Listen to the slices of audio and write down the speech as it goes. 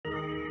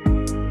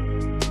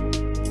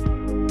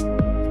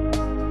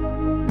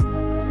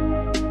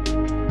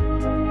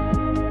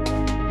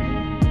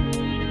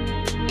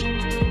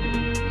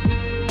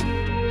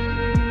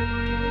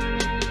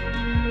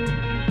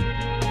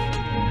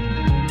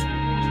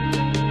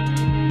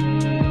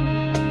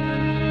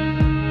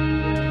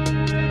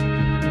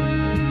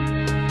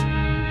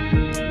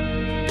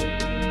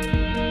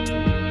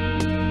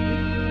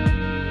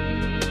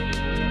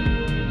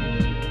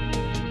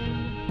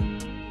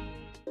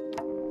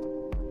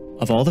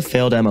Of all the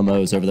failed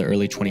MMOs over the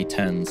early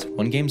 2010s,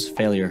 one game's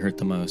failure hurt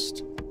the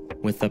most.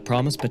 With the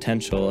promised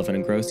potential of an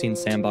engrossing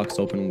sandbox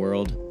open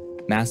world,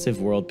 massive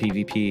world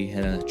PvP,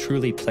 and a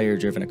truly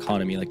player-driven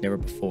economy like never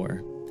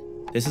before.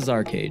 This is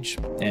ArcheAge,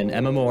 an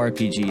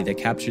MMORPG that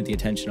captured the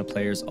attention of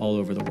players all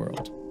over the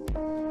world.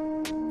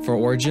 For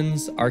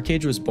origins,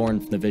 ArcheAge was born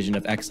from the vision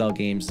of XL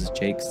Games'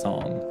 Jake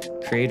Song,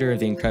 creator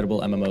of the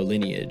incredible MMO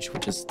Lineage,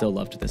 which is still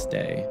loved to this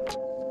day,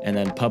 and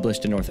then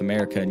published in North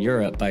America and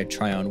Europe by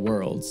Tryon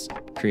Worlds,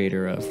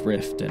 creator of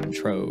Rift and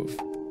Trove.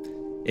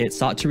 It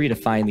sought to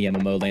redefine the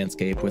MMO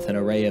landscape with an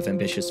array of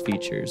ambitious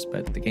features,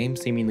 but the game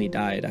seemingly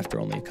died after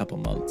only a couple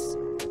months.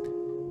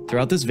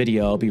 Throughout this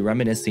video, I'll be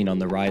reminiscing on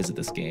the rise of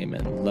this game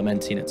and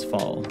lamenting its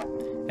fall,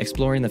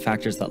 exploring the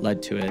factors that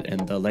led to it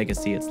and the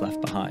legacy it's left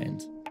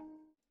behind.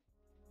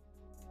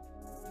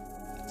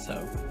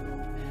 So,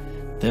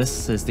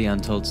 this is the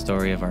untold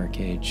story of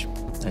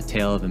ArcheAge, a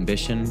tale of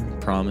ambition,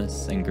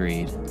 promise, and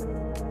greed.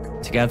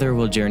 Together,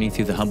 we'll journey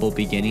through the humble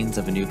beginnings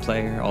of a new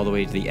player all the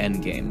way to the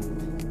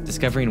endgame,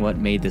 discovering what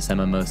made this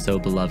MMO so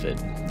beloved,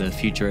 the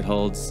future it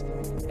holds,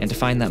 and to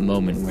find that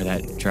moment where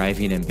that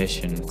driving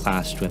ambition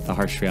clashed with the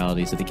harsh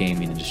realities of the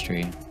gaming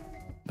industry,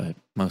 but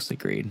mostly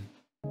greed.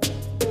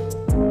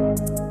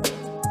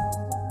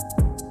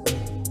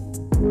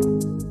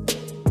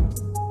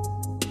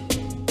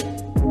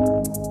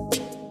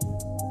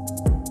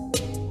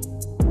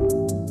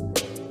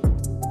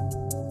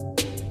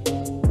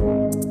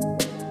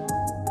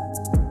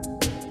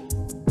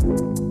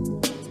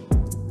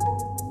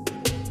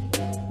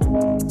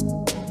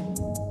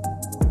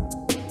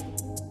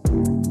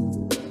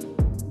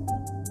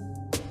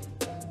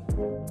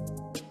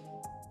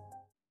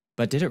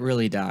 But did it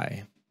really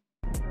die?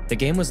 The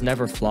game was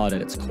never flawed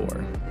at its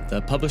core.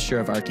 The publisher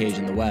of ArcheAge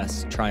in the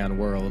West, Tryon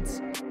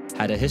Worlds,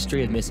 had a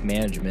history of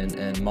mismanagement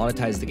and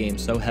monetized the game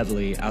so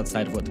heavily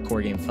outside of what the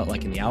core game felt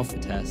like in the alpha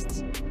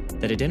tests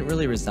that it didn't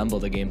really resemble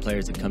the game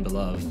players had come to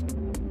love,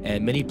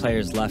 and many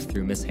players left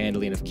through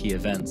mishandling of key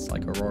events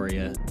like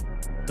Aurora.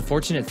 The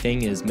fortunate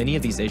thing is many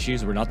of these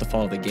issues were not the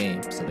fault of the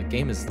game, so the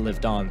game has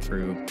lived on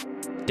through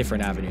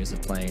different avenues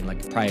of playing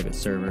like private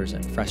servers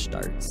and fresh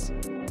starts.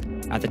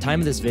 At the time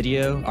of this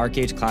video,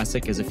 ArcheAge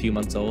Classic is a few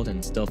months old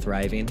and still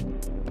thriving.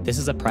 This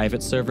is a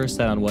private server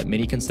set on what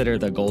many consider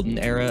the golden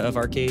era of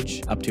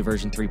ArcheAge, up to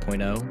version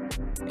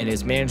 3.0, and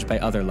is managed by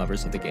other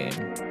lovers of the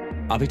game.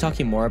 I'll be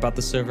talking more about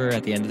the server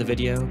at the end of the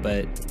video,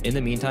 but in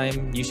the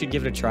meantime, you should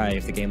give it a try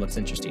if the game looks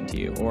interesting to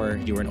you, or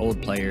you are an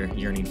old player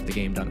yearning for the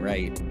game done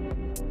right.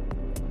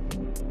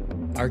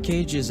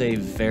 ArcheAge is a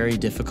very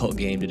difficult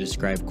game to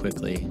describe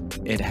quickly.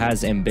 It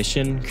has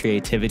ambition,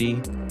 creativity,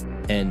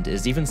 and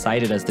is even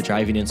cited as the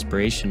driving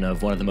inspiration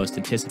of one of the most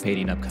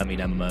anticipating upcoming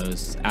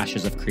MMOs,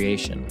 Ashes of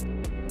Creation.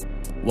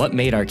 What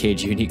made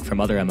ArcheAge unique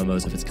from other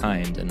MMOs of its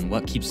kind, and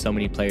what keeps so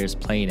many players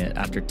playing it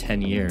after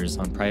 10 years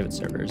on private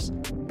servers?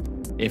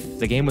 If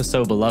the game was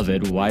so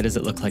beloved, why does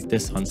it look like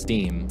this on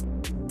Steam?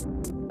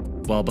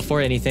 Well,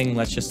 before anything,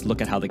 let's just look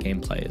at how the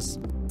game plays.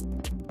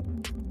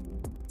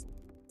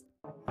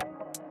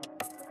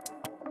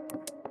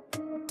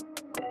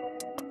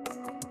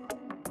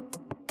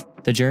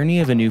 The journey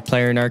of a new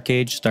player in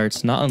ArcheAge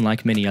starts not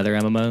unlike many other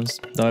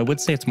MMOs, though I would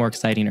say it's more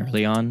exciting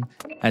early on,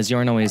 as you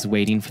aren't always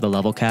waiting for the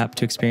level cap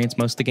to experience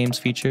most of the game's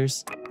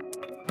features.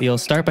 You'll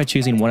start by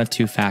choosing one of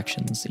two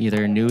factions,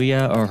 either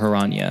Nuia or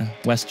Harania,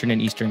 Western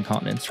and Eastern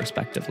continents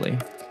respectively.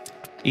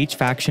 Each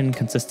faction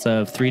consists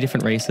of 3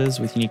 different races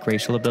with unique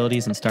racial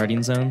abilities and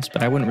starting zones,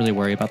 but I wouldn't really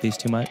worry about these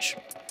too much.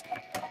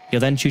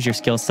 You'll then choose your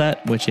skill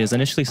set, which is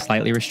initially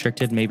slightly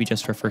restricted, maybe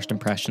just for first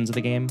impressions of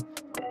the game,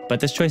 but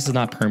this choice is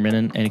not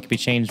permanent and it can be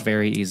changed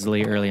very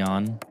easily early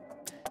on.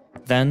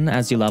 Then,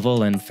 as you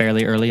level and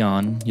fairly early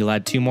on, you'll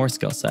add 2 more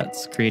skill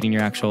sets, creating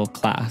your actual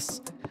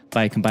class,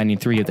 by combining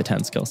 3 of the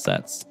 10 skill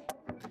sets.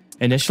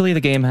 Initially, the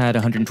game had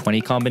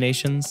 120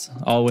 combinations,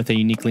 all with a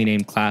uniquely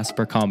named class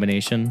per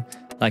combination,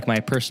 like my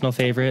personal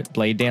favorite,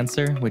 Blade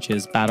Dancer, which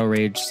is Battle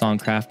Rage,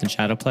 Songcraft, and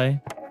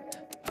Shadowplay.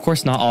 Of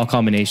course, not all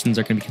combinations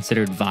are going to be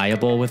considered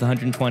viable with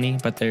 120,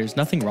 but there's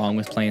nothing wrong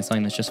with playing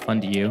something that's just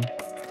fun to you.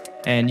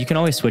 And you can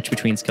always switch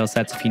between skill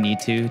sets if you need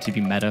to be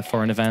meta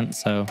for an event,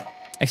 so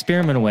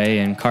experiment away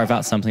and carve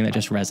out something that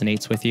just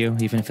resonates with you,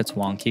 even if it's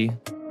wonky.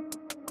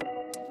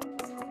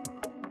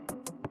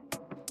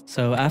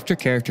 So after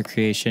character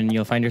creation,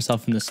 you'll find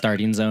yourself in the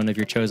starting zone of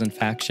your chosen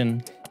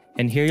faction,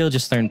 and here you'll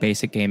just learn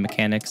basic game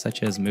mechanics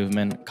such as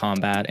movement,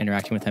 combat,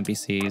 interacting with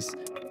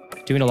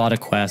NPCs, doing a lot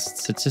of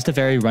quests. It's just a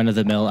very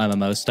run-of-the-mill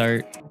MMO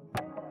start.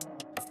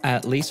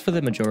 At least for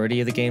the majority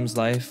of the game's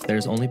life,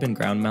 there's only been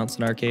ground mounts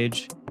in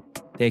ArcheAge.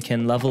 They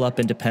can level up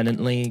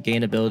independently,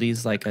 gain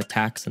abilities like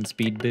attacks and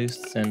speed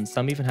boosts, and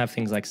some even have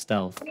things like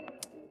stealth.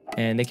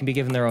 And they can be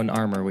given their own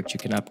armor, which you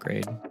can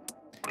upgrade.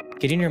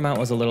 Getting your mount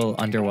was a little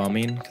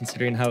underwhelming,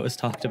 considering how it was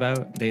talked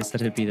about. They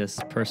said it'd be this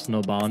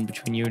personal bond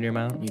between you and your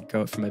mount. You'd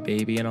grow it from a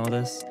baby and all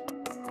this.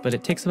 But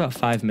it takes about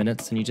 5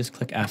 minutes, and you just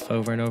click F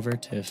over and over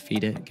to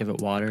feed it, give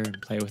it water,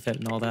 and play with it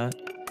and all that.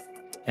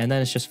 And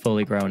then it's just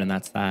fully grown, and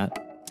that's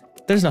that.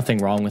 There's nothing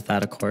wrong with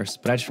that, of course,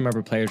 but I just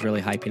remember players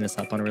really hyping this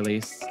up on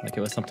release, like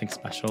it was something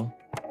special.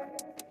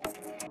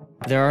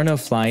 There are no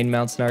flying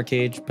mounts in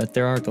ArcheAge, but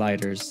there are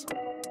gliders.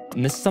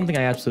 And this is something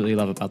I absolutely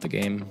love about the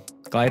game.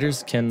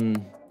 Gliders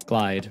can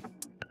glide.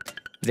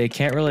 They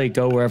can't really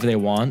go wherever they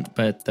want,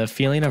 but the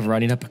feeling of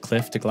running up a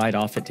cliff to glide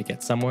off it to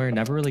get somewhere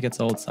never really gets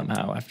old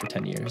somehow after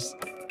 10 years.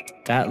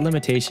 That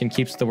limitation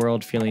keeps the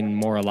world feeling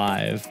more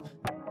alive.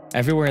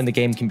 Everywhere in the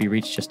game can be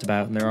reached just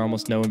about, and there are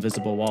almost no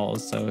invisible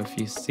walls, so if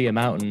you see a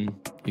mountain,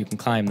 you can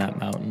climb that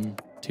mountain,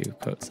 to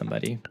quote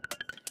somebody.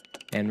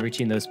 And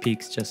reaching those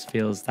peaks just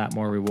feels that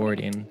more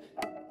rewarding.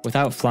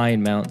 Without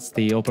flying mounts,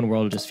 the open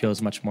world just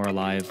feels much more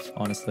alive,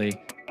 honestly.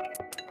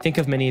 Think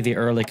of many of the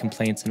early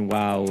complaints in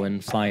WoW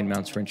when flying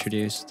mounts were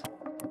introduced.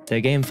 The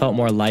game felt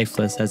more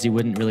lifeless, as you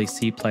wouldn't really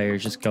see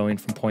players just going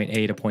from point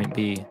A to point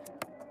B.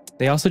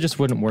 They also just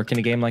wouldn't work in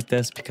a game like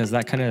this because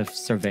that kind of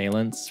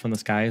surveillance from the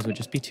skies would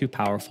just be too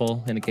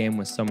powerful in a game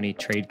with so many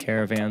trade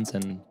caravans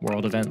and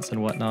world events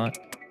and whatnot.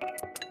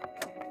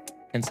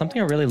 And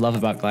something I really love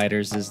about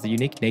gliders is the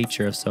unique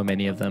nature of so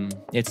many of them.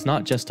 It's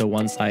not just a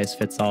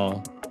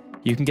one-size-fits-all.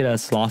 You can get a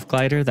sloth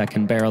glider that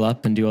can barrel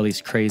up and do all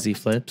these crazy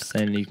flips,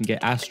 and you can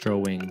get astro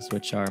wings,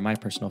 which are my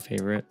personal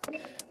favorite,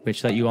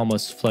 which let you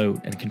almost float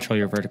and control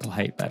your vertical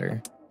height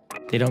better.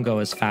 They don't go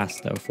as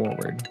fast though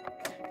forward.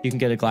 You can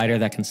get a glider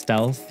that can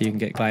stealth, you can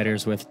get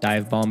gliders with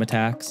dive bomb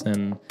attacks,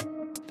 and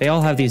they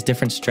all have these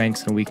different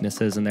strengths and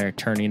weaknesses in their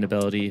turning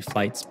ability,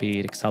 flight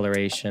speed,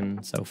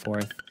 acceleration, so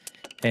forth.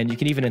 And you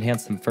can even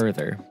enhance them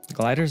further.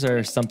 Gliders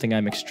are something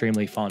I'm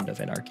extremely fond of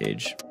in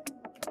ArcheAge.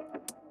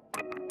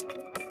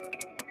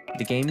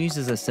 The game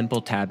uses a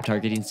simple tab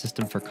targeting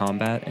system for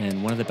combat,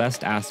 and one of the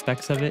best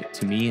aspects of it,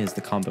 to me, is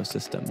the combo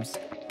systems.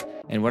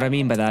 And what I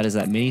mean by that is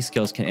that many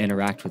skills can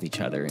interact with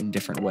each other in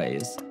different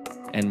ways.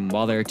 And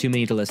while there are too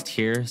many to list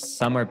here,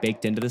 some are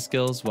baked into the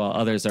skills, while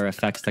others are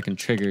effects that can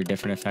trigger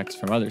different effects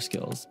from other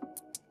skills.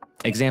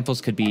 Examples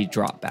could be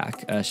drop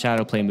back, a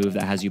shadow play move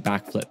that has you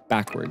backflip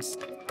backwards.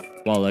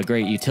 While a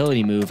great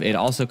utility move, it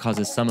also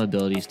causes some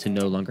abilities to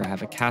no longer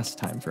have a cast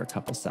time for a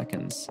couple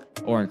seconds,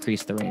 or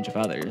increase the range of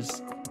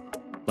others,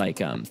 like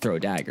throw a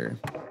dagger,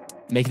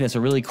 making this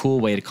a really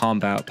cool way to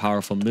combat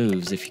powerful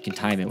moves if you can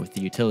time it with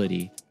the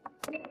utility.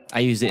 I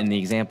used it in the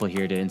example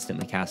here to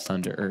instantly cast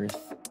Sun to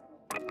Earth.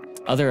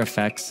 Other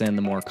effects, and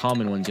the more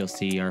common ones you'll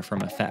see, are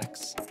from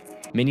effects.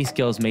 Many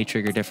skills may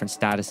trigger different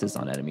statuses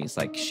on enemies,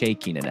 like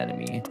shaking an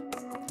enemy.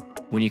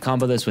 When you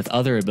combo this with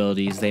other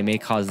abilities, they may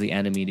cause the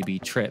enemy to be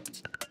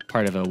tripped,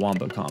 part of a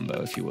wombo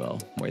combo, if you will,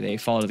 where they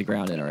fall to the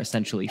ground and are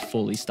essentially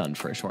fully stunned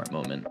for a short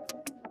moment.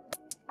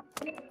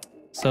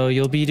 So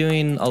you'll be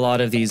doing a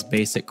lot of these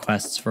basic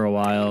quests for a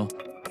while.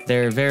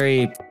 They're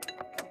very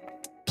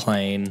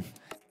plain.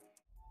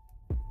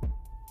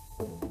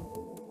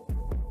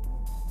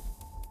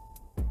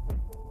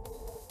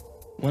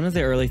 One of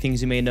the early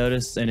things you may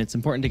notice, and it's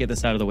important to get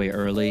this out of the way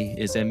early,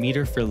 is a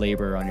meter for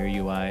labor on your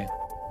UI.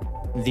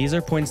 These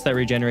are points that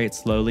regenerate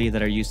slowly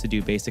that are used to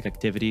do basic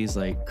activities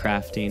like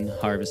crafting,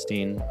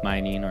 harvesting,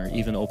 mining, or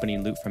even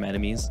opening loot from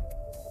enemies.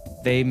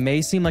 They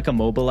may seem like a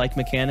MOBA-like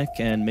mechanic,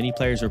 and many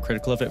players are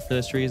critical of it for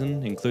this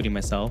reason, including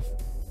myself.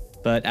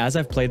 But as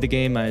I've played the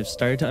game, I've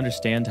started to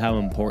understand how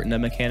important a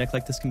mechanic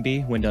like this can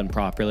be when done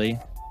properly,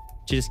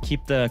 to just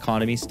keep the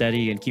economy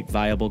steady and keep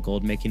viable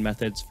gold-making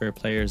methods for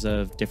players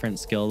of different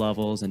skill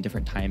levels and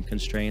different time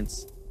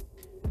constraints.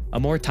 A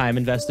more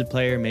time-invested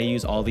player may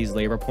use all these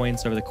labor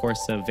points over the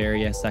course of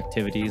various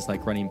activities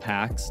like running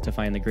packs to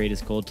find the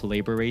greatest gold to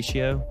labor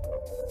ratio,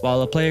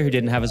 while a player who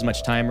didn't have as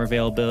much time or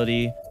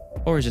availability,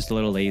 or was just a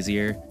little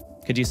lazier,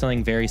 could do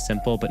something very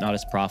simple but not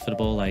as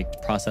profitable,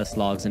 like process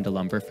logs into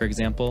lumber, for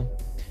example.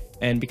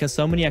 And because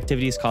so many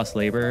activities cost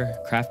labor,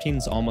 crafting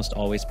is almost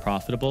always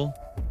profitable.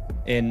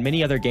 In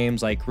many other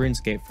games like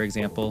RuneScape, for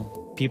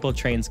example, people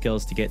train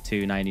skills to get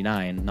to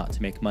 99, not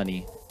to make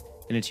money.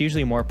 And it's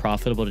usually more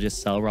profitable to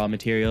just sell raw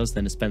materials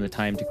than to spend the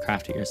time to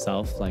craft it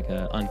yourself, like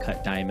an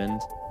uncut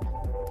diamond.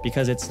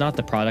 Because it's not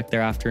the product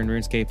they're after in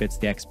RuneScape, it's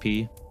the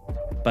XP.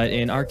 But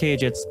in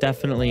ArcheAge, it's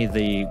definitely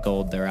the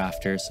gold they're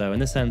after, so in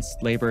this sense,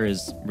 labor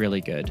is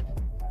really good.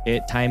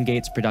 It time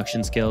gates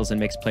production skills and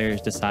makes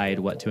players decide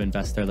what to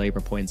invest their labor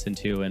points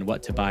into and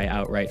what to buy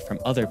outright from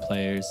other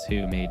players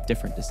who made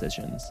different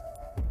decisions.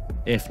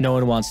 If no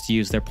one wants to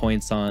use their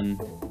points on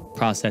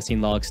processing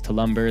logs to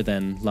lumber,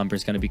 then lumber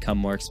is going to become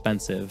more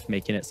expensive,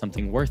 making it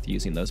something worth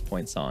using those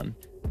points on.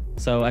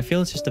 So I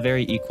feel it's just a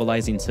very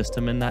equalizing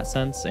system in that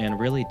sense, and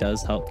really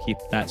does help keep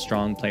that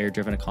strong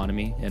player-driven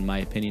economy, in my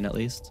opinion at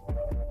least.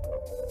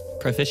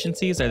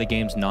 Proficiencies are the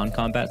game's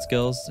non-combat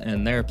skills,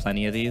 and there are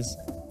plenty of these.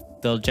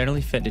 They'll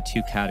generally fit into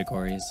two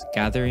categories,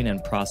 gathering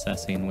and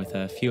processing, with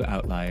a few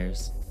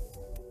outliers.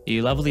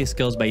 You level these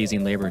skills by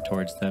using labor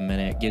towards them,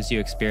 and it gives you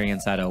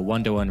experience at a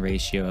 1-to-1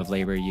 ratio of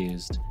labor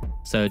used.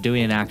 So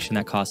doing an action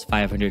that costs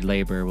 500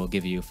 labor will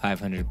give you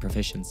 500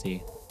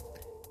 proficiency.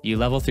 You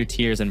level through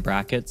tiers and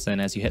brackets, and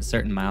as you hit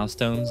certain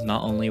milestones,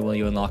 not only will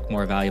you unlock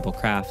more valuable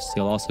crafts,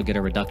 you'll also get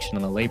a reduction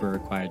in the labor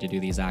required to do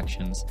these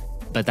actions,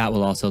 but that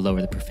will also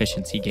lower the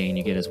proficiency gain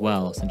you get as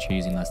well, since you're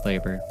using less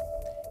labor.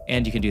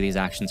 and you can do these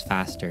actions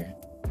faster.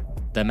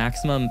 The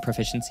maximum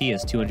proficiency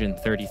is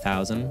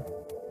 230,000.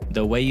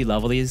 The way you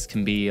level these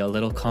can be a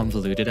little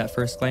convoluted at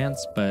first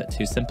glance, but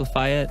to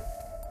simplify it,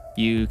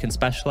 you can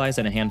specialize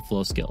in a handful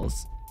of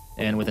skills.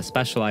 And with a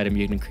special item,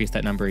 you can increase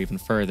that number even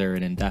further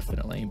and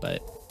indefinitely,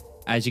 but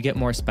as you get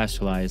more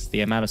specialized,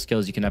 the amount of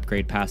skills you can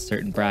upgrade past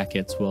certain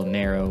brackets will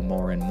narrow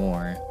more and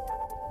more.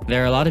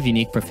 There are a lot of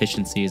unique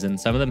proficiencies, and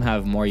some of them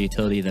have more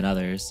utility than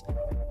others.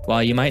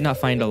 While you might not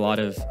find a lot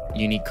of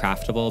unique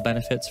craftable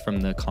benefits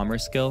from the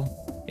commerce skill,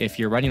 if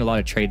you're running a lot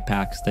of trade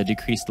packs, the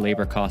decreased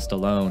labor cost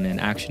alone and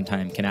action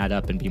time can add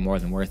up and be more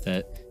than worth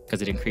it,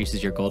 because it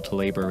increases your gold to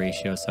labor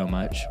ratio so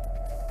much.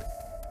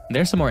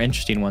 There's some more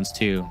interesting ones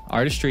too.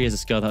 Artistry is a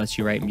skill that lets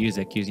you write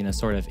music using a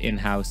sort of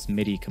in-house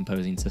MIDI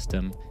composing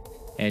system,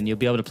 and you'll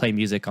be able to play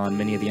music on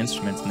many of the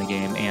instruments in the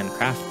game and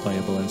craft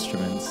playable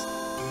instruments.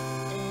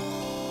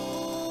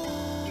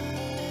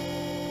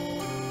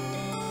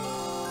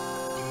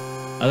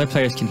 Other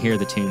players can hear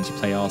the tunes you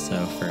play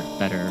also, for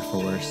better or for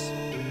worse.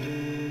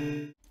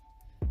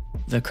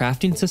 The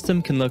crafting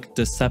system can look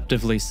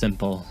deceptively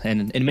simple,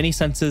 and in many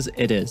senses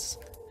it is.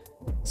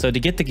 So to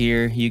get the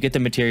gear, you get the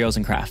materials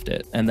and craft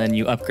it, and then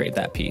you upgrade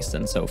that piece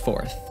and so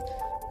forth.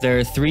 There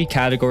are 3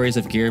 categories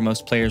of gear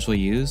most players will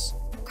use.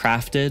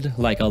 Crafted,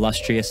 like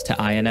illustrious to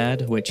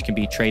alienated, which can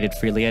be traded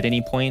freely at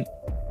any point.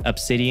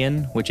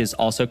 Obsidian, which is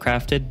also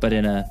crafted, but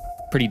in a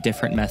pretty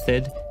different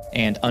method,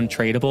 and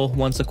untradeable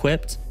once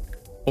equipped.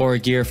 Or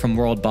gear from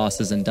world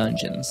bosses and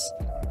dungeons.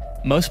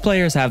 Most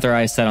players have their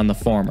eyes set on the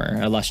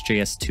former,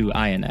 illustrious to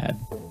alienated.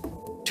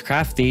 To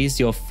craft these,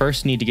 you'll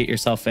first need to get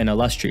yourself an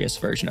illustrious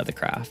version of the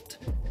craft.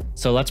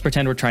 So let's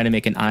pretend we're trying to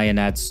make an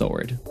alienated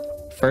sword.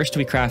 First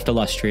we craft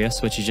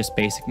illustrious, which is just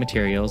basic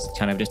materials,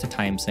 kind of just a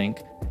time sink.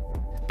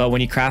 But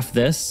when you craft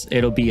this,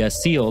 it'll be a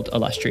sealed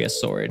illustrious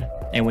sword.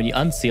 And when you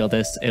unseal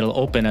this, it'll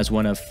open as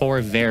one of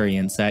 4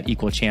 variants at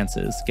equal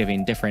chances,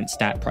 giving different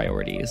stat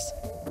priorities.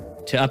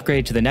 To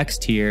upgrade to the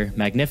next tier,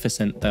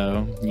 magnificent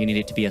though, you need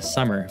it to be a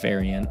summer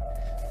variant.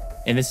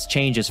 And this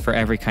changes for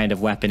every kind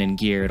of weapon and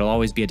gear. It'll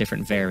always be a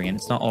different variant.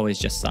 It's not always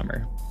just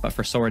summer, but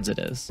for swords it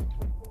is.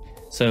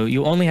 So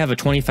you only have a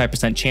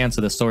 25% chance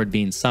of the sword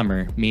being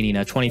summer, meaning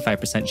a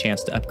 25%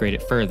 chance to upgrade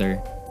it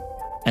further.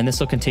 And this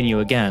will continue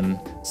again.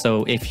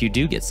 So if you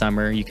do get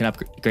summer, you can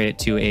upgrade it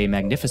to a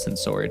magnificent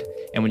sword.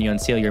 And when you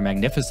unseal your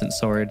magnificent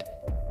sword,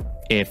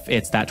 if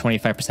it's that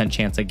 25%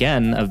 chance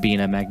again of being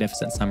a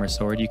magnificent summer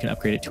sword, you can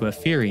upgrade it to a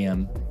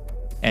Furium.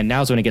 And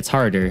now's when it gets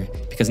harder,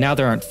 because now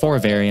there aren't 4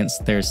 variants,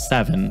 there's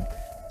 7.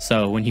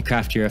 So when you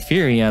craft your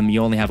Furium, you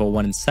only have a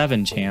 1 in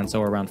 7 chance,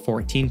 or around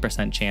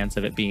 14% chance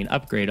of it being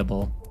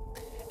upgradable.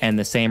 And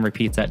the same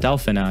repeats at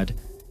Delphinad.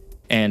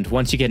 And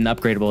once you get an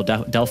upgradable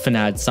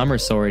Delphinad summer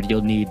sword,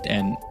 you'll need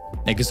an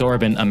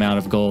exorbitant amount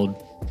of gold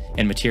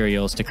and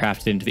materials to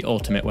craft it into the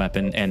ultimate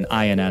weapon, an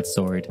alienated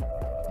sword.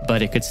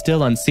 But it could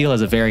still unseal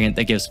as a variant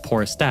that gives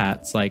poor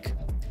stats, like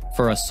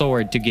for a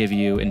sword to give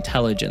you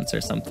intelligence or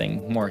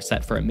something, more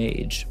set for a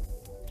mage,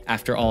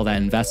 after all that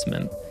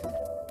investment.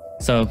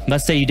 So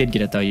let's say you did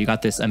get it though, you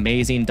got this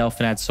amazing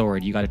Delphinad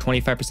sword, you got a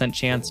 25%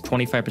 chance,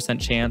 25%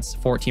 chance,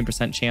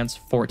 14% chance,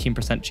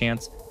 14%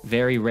 chance,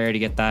 very rare to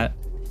get that,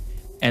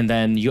 and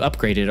then you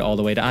upgraded it all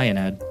the way to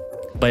alienated.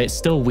 But it's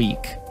still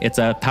weak. It's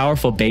a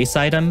powerful base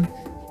item,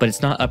 but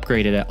it's not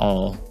upgraded at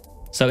all.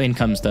 So in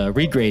comes the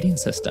regrading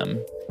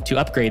system. To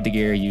upgrade the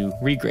gear, you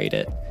regrade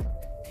it.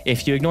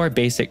 If you ignore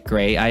basic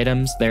gray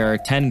items, there are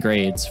 10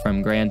 grades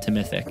from Grand to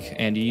Mythic,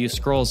 and you use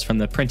scrolls from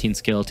the printing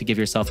skill to give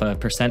yourself a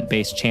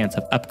percent-based chance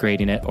of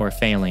upgrading it or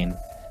failing.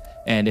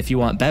 And if you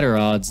want better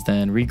odds,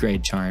 then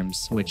regrade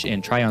charms, which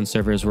in Tryon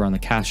servers were on the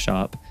cash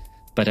shop,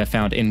 but have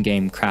found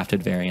in-game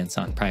crafted variants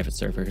on private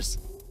servers.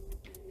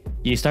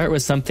 You start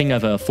with something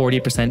of a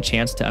 40%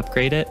 chance to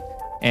upgrade it,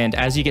 and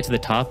as you get to the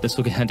top, this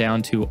will get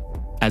down to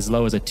as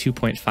low as a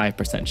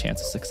 2.5%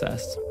 chance of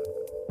success.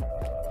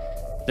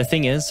 The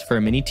thing is,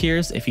 for mini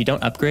tiers, if you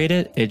don't upgrade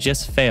it, it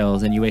just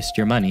fails and you waste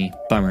your money.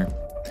 Bummer.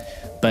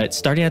 But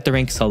starting at the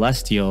rank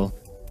Celestial,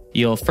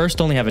 you'll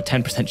first only have a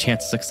 10%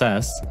 chance of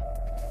success,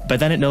 but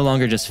then it no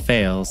longer just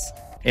fails.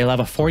 It'll have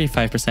a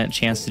 45%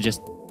 chance to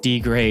just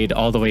degrade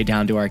all the way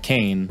down to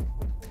Arcane.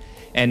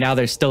 And now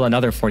there's still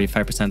another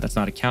 45% that's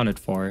not accounted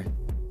for.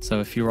 So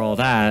if you roll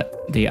that,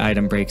 the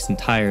item breaks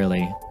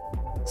entirely.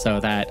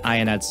 So that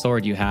alienated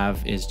sword you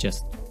have is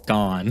just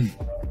gone.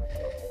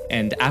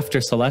 And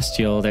after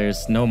Celestial,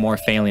 there's no more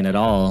failing at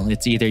all.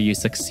 It's either you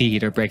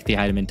succeed or break the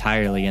item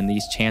entirely, and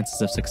these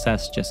chances of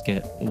success just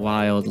get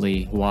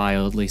wildly,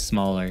 wildly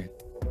smaller.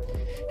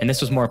 And this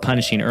was more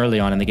punishing early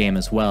on in the game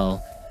as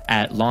well.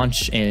 At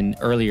launch in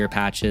earlier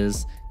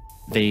patches,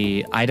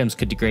 the items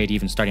could degrade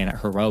even starting at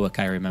Heroic,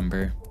 I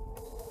remember.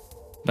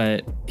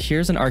 But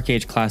here's an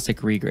ArcheAge Classic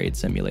regrade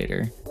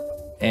simulator.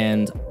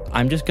 And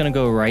I'm just going to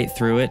go right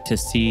through it to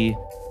see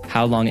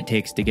how long it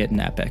takes to get an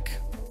epic.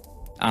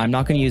 I'm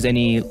not going to use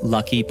any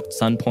lucky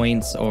sun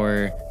points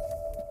or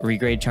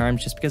regrade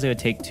charms just because it would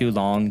take too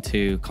long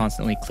to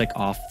constantly click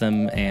off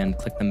them and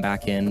click them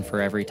back in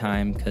for every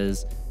time,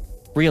 because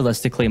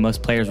realistically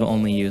most players will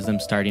only use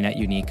them starting at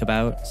unique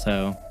about,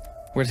 so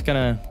We're just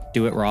gonna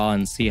do it raw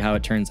and see how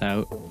it turns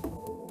out.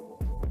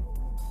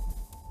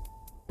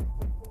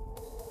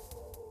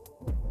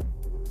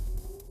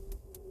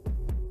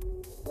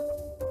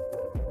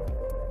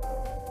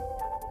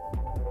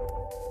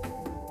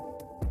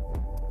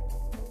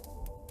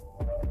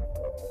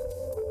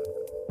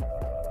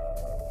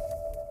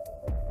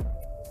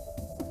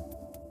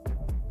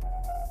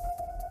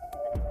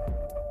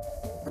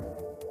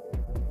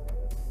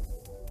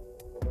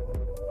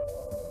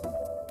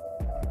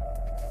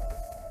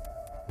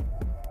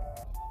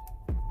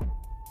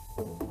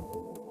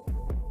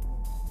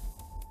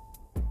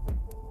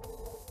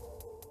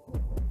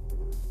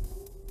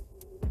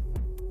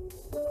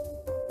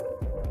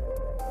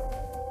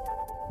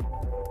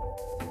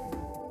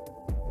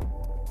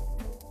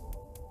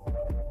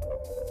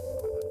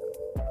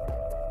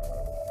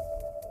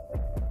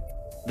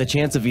 The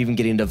chance of even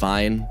getting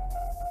divine,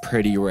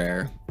 pretty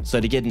rare. So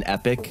to get an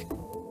epic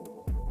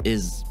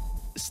is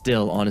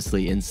still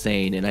honestly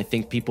insane. And I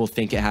think people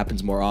think it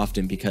happens more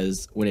often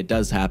because when it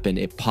does happen,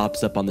 it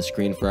pops up on the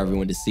screen for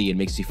everyone to see and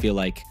makes you feel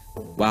like,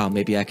 wow,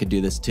 maybe I could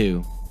do this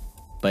too.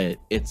 But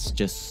it's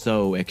just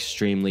so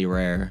extremely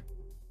rare.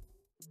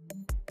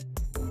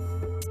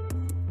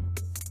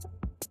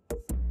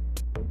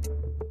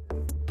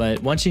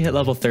 But once you hit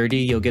level 30,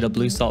 you'll get a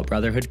Blue Salt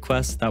Brotherhood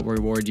quest that will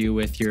reward you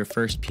with your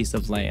first piece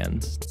of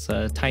land. It's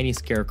a tiny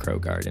scarecrow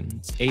garden.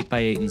 It's 8 by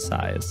 8 in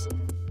size.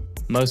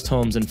 Most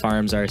homes and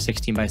farms are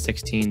 16 by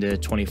 16 to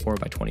 24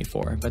 by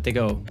 24, but they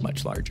go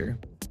much larger.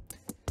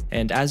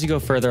 And as you go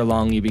further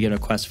along, you begin a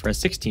quest for a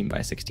 16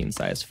 by 16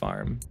 size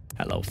farm,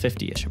 at level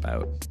 50-ish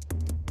about.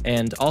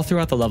 And all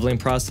throughout the leveling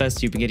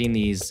process, you've been getting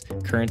these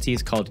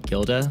currencies called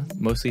Gilda,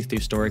 mostly through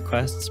story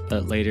quests,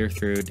 but later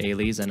through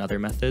dailies and other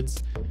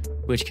methods,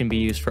 which can be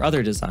used for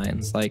other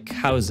designs like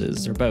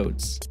houses or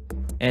boats.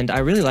 And I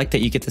really like that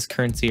you get this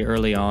currency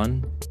early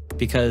on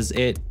because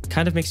it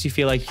kind of makes you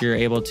feel like you're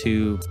able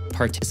to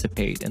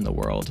participate in the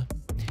world.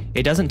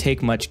 It doesn't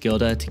take much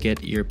Gilda to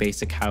get your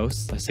basic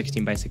house, a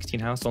 16 by 16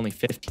 house, only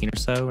 15 or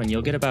so, and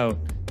you'll get about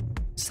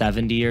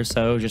 70 or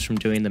so just from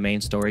doing the main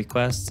story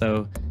quest.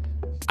 So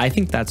I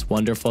think that's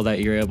wonderful that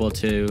you're able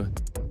to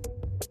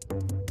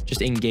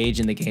just engage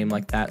in the game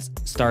like that,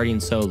 starting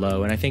so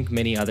low. And I think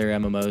many other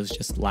MMOs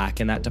just lack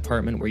in that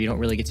department where you don't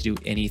really get to do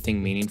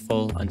anything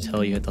meaningful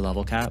until you hit the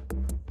level cap.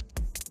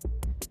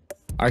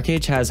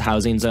 ArcheAge has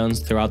housing zones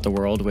throughout the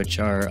world which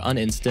are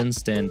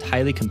uninstanced and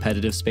highly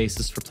competitive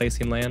spaces for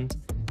placing land.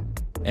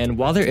 And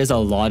while there is a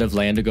lot of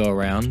land to go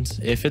around,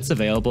 if it's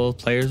available,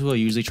 players will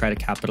usually try to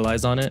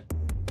capitalize on it.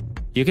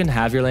 You can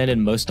have your land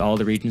in most all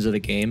the regions of the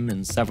game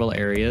in several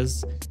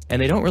areas,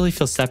 and they don't really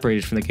feel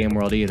separated from the game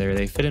world either.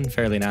 They fit in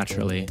fairly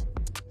naturally.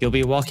 You'll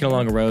be walking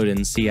along a road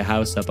and see a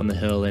house up on the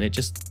hill, and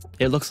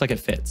it looks like it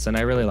fits, and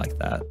I really like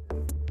that.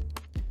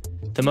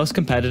 The most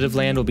competitive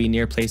land will be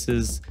near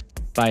places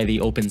by the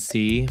open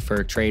sea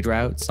for trade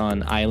routes,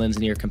 on islands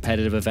near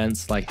competitive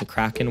events like the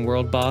Kraken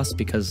World Boss,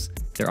 because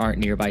there aren't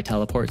nearby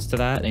teleports to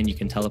that and you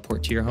can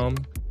teleport to your home,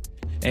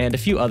 and a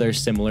few other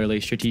similarly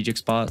strategic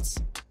spots.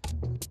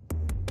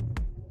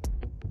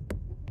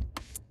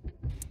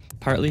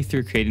 Partly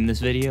through creating this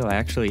video, I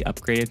actually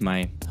upgraded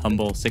my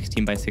humble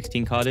 16 by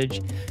 16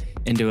 cottage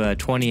into a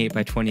 28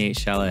 by 28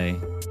 chalet.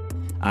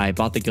 I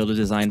bought the Gilda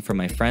design from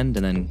my friend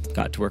and then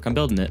got to work on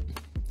building it.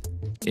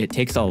 It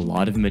takes a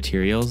lot of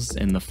materials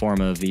in the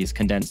form of these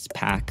condensed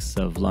packs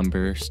of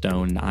lumber,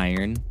 stone, and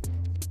iron,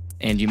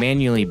 and you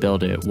manually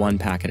build it one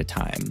pack at a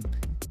time.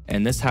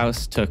 And this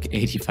house took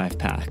 85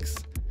 packs.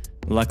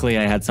 Luckily,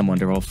 I had some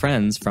wonderful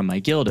friends from my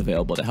guild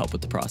available to help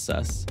with the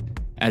process,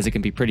 as it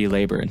can be pretty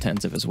labor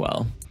intensive as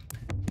well.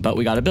 But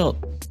we got it built.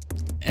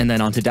 And then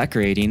onto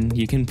decorating,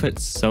 you can put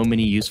so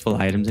many useful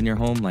items in your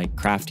home, like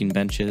crafting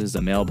benches,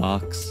 a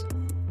mailbox,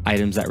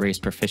 items that raise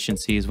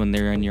proficiencies when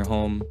they're in your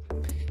home,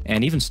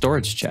 and even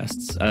storage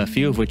chests, a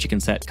few of which you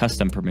can set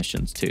custom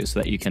permissions to so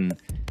that you can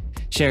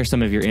share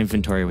some of your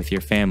inventory with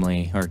your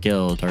family or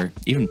guild, or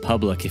even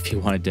public if you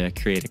wanted to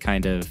create a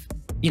kind of,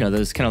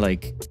 those kind of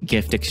like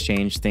gift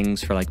exchange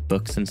things for like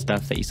books and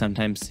stuff that you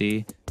sometimes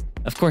see.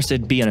 Of course,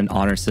 it'd be on an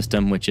honor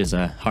system, which is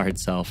a hard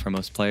sell for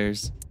most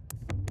players.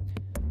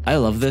 I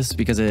love this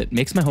because it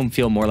makes my home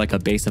feel more like a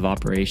base of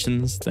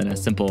operations than a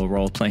simple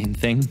role-playing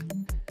thing.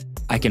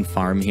 I can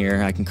farm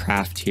here, I can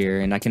craft here,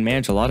 and I can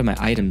manage a lot of my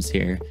items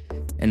here.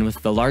 And with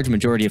the large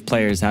majority of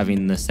players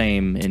having the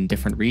same in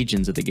different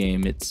regions of the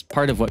game, it's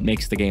part of what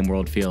makes the game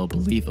world feel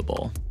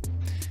believable.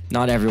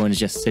 Not everyone is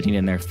just sitting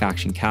in their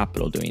faction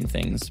capital doing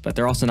things, but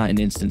they're also not in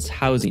instance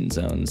housing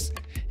zones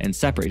and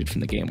separated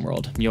from the game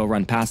world. You'll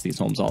run past these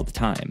homes all the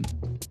time.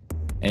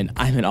 And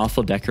I'm an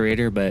awful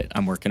decorator, but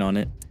I'm working on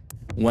it.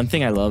 One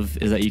thing I love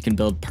is that you can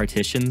build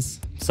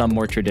partitions, some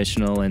more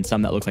traditional and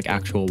some that look like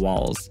actual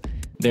walls.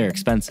 They're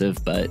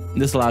expensive, but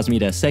this allows me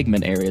to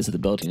segment areas of the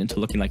building into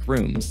looking like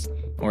rooms.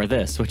 Or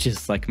this, which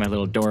is like my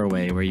little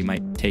doorway where you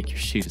might take your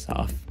shoes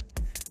off.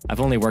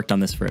 I've only worked on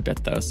this for a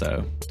bit though,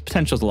 so the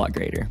potential's a lot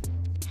greater.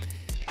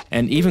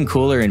 And even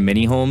cooler in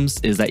mini homes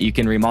is that you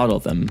can remodel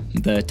them.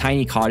 The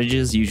tiny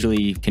cottages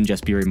usually can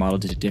just be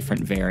remodeled to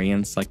different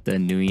variants, like the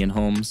Nuyen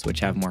homes, which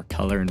have more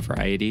color and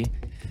variety.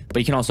 But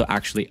you can also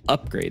actually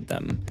upgrade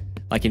them,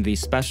 like in these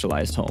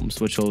specialized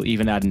homes, which will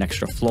even add an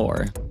extra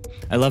floor.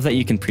 I love that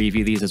you can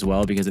preview these as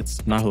well because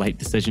it's not a light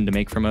decision to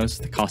make for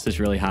most. The cost is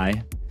really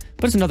high,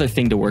 but it's another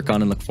thing to work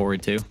on and look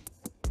forward to.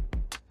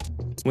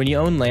 When you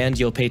own land,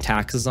 you'll pay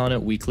taxes on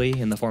it weekly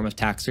in the form of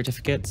tax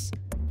certificates.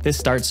 This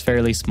starts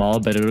fairly small,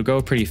 but it'll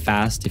go pretty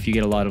fast if you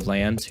get a lot of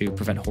land to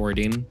prevent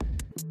hoarding.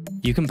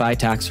 You can buy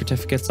tax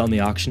certificates on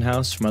the auction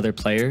house from other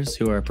players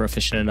who are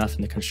proficient enough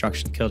in the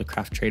construction skill to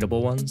craft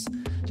tradable ones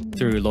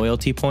through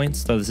loyalty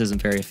points, though this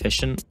isn't very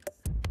efficient,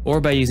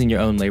 or by using your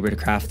own labor to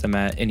craft them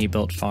at any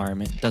built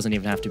farm. It doesn't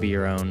even have to be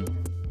your own.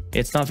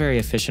 It's not very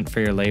efficient for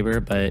your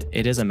labor, but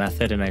it is a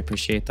method and I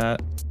appreciate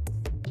that.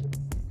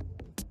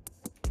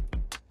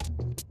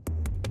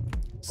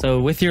 So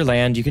with your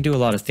land, you can do a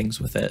lot of things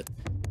with it.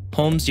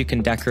 Homes you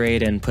can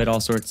decorate and put all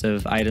sorts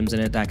of items in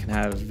it that can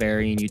have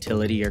varying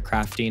utility or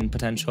crafting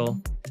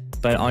potential.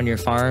 But on your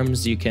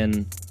farms, you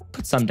can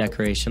put some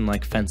decoration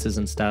like fences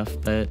and stuff,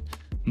 but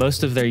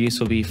most of their use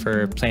will be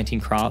for planting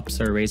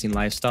crops or raising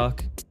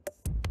livestock.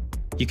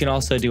 You can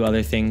also do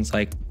other things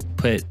like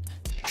put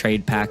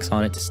trade packs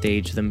on it to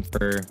stage them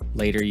for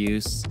later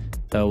use,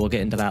 though we'll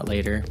get into that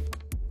later.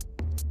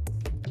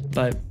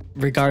 But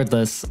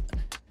regardless,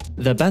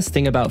 the best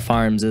thing about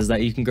farms is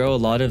that you can grow a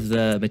lot of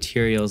the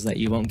materials that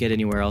you won't get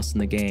anywhere else in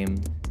the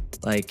game,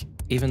 like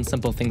even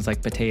simple things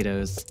like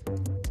potatoes.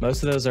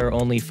 Most of those are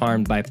only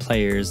farmed by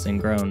players and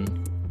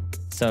grown.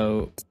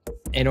 So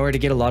in order to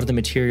get a lot of the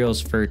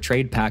materials for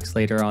trade packs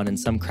later on in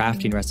some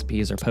crafting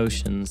recipes or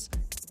potions,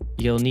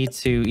 you'll need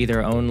to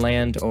either own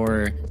land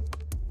or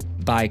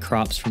buy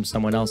crops from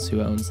someone else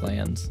who owns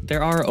land.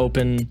 There are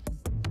open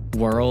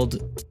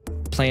world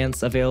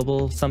plants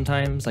available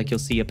sometimes, like you'll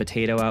see a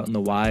potato out in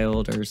the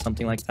wild or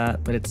something like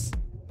that, but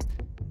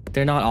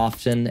they're not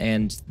often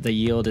and the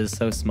yield is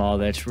so small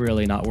that it's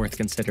really not worth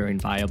considering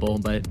viable,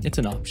 but it's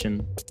an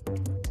option.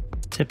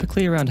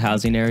 Typically around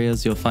housing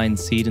areas, you'll find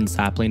seed and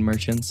sapling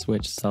merchants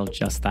which sell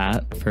just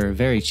that for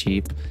very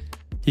cheap.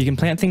 You can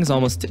plant things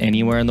almost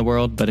anywhere in the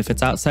world, but if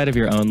it's outside of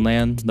your own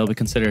land, they'll be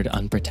considered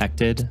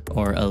unprotected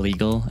or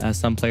illegal, as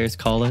some players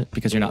call it,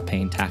 because you're not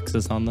paying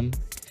taxes on them.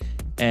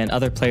 And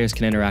other players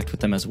can interact with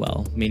them as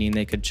well, meaning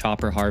they could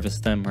chop or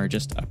harvest them or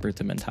just uproot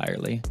them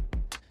entirely.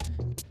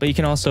 But you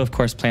can also, of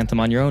course, plant them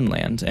on your own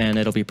land, and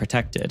it'll be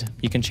protected.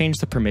 You can change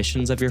the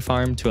permissions of your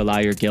farm to allow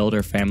your guild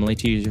or family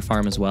to use your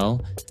farm as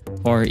well,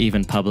 or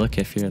even public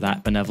if you're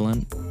that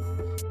benevolent.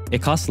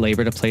 It costs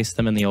labor to place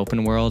them in the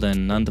open world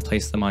and none to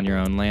place them on your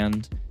own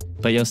land,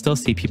 but you'll still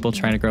see people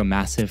trying to grow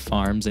massive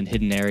farms in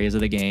hidden areas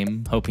of the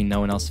game, hoping no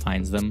one else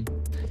finds them.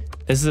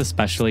 This is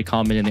especially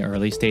common in the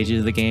early stages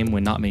of the game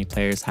when not many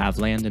players have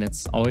land, and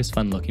it's always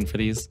fun looking for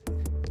these.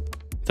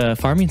 The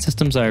farming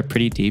systems are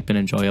pretty deep and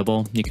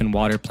enjoyable. You can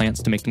water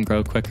plants to make them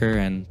grow quicker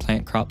and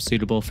plant crops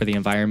suitable for the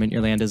environment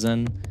your land is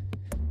in.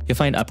 You'll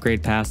find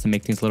upgrade paths that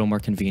make things a little more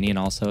convenient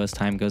also as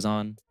time goes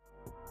on.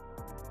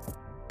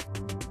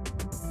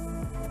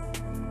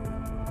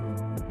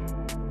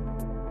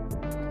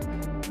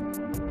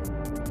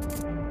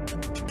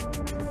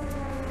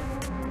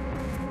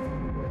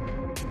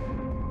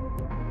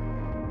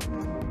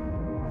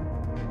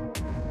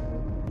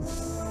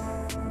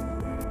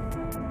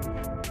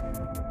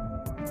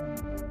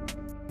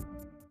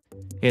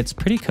 It's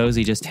pretty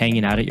cozy just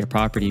hanging out at your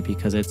property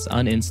because it's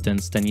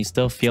uninstanced and you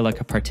still feel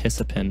like a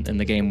participant in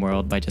the game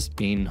world by just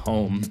being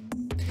home.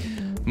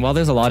 And while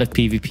there's a lot of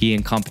PvP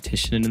and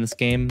competition in this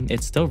game,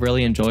 it's still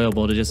really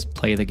enjoyable to just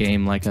play the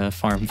game like a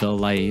Farmville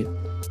light.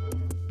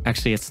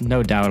 Actually, it's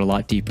no doubt a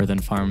lot deeper than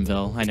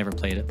Farmville. I never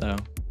played it though.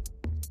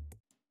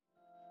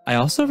 I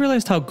also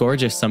realized how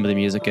gorgeous some of the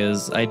music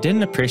is. I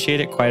didn't appreciate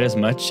it quite as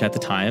much at the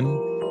time,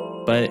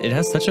 but it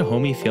has such a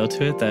homey feel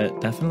to it that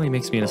definitely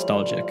makes me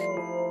nostalgic.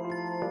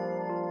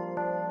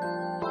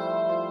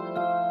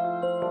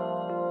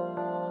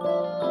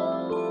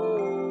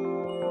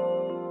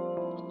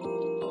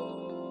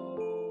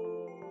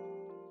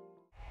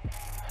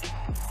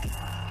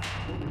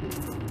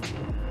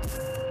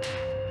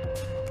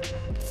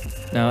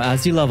 Now,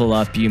 as you level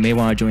up, you may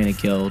want to join a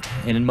guild,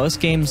 and in most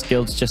games,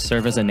 guilds just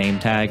serve as a name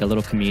tag, a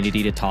little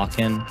community to talk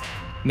in,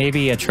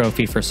 maybe a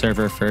trophy for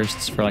server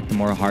firsts for like the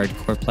more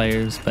hardcore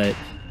players, but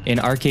in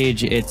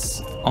ArcheAge,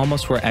 it's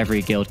almost where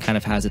every guild kind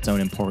of has its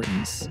own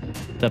importance.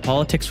 The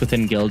politics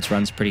within guilds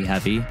runs pretty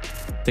heavy.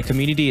 The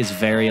community is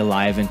very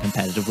alive and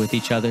competitive with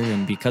each other,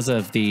 and because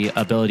of the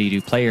ability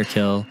to player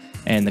kill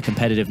and the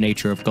competitive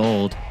nature of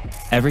gold,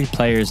 every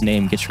player's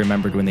name gets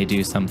remembered when they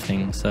do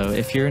something. So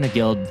if you're in a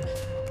guild,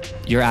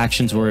 your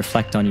actions will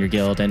reflect on your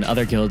guild, and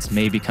other guilds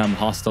may become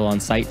hostile on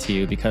sight to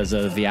you because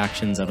of the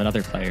actions of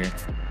another player.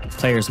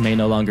 Players may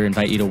no longer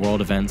invite you to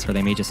world events, or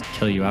they may just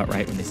kill you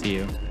outright when they see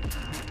you.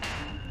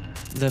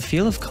 The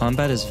feel of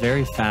combat is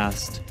very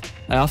fast.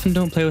 I often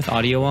don't play with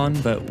audio on,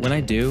 but when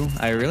I do,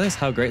 I realize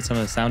how great some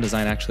of the sound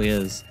design actually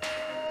is.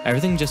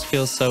 Everything just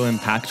feels so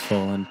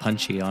impactful and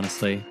punchy,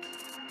 honestly.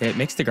 it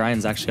makes the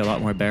grinds actually a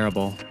lot more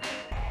bearable.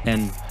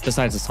 And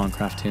besides the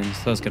Songcraft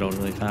tunes, those get old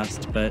really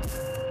fast. But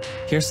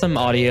here's some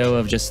audio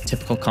of just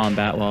typical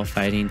combat while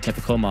fighting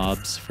typical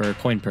mobs for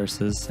coin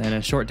purses, and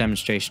a short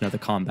demonstration of the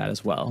combat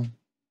as well.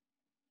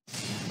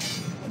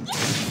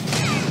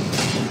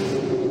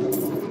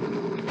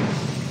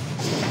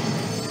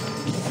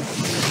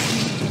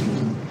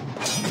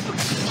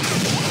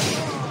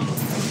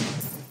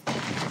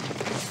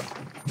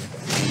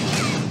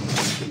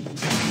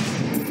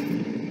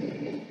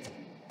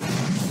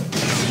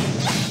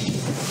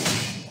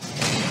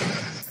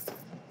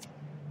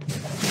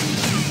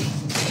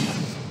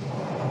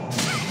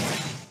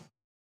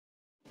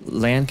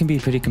 Land can be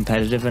pretty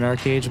competitive in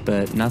ArcheAge,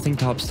 but nothing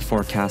tops the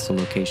 4 castle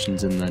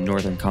locations in the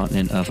northern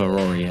continent of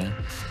Aurora.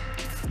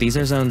 These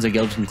are zones a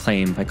guild can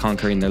claim by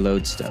conquering their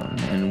lodestone,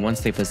 and once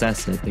they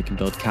possess it, they can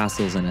build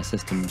castles in a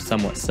system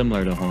somewhat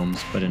similar to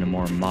homes, but in a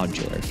more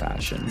modular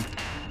fashion,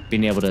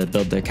 being able to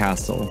build their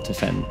castle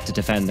to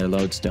defend their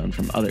lodestone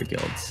from other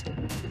guilds.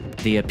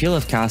 The appeal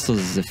of castles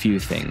is a few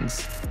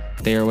things.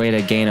 They are a way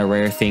to gain a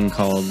rare thing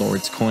called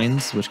Lord's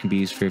Coins, which can be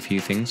used for a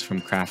few things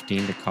from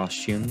crafting to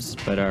costumes,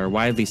 but are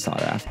widely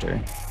sought after.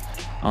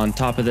 On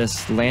top of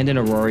this, land in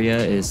Aurora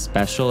is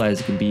special as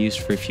it can be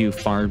used for a few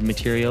farmed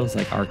materials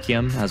like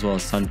Archeum, as well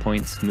as sun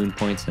points, moon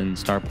points, and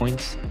star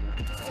points.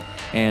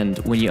 And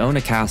when you own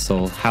a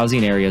castle,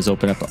 housing areas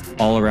open up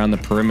all around the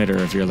perimeter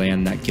of your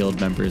land that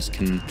guild members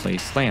can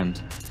place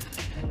land.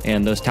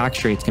 And those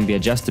tax rates can be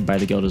adjusted by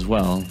the guild as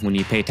well. When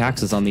you pay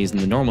taxes on these in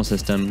the normal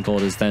system,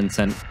 gold is then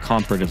sent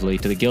comparatively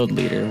to the guild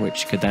leader,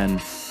 which could then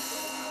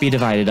be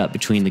divided up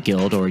between the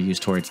guild or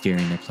used towards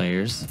gearing their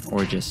players,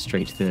 or just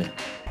straight to the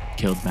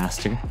guild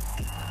master.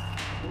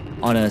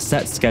 On a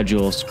set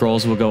schedule,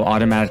 scrolls will go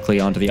automatically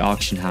onto the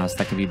auction house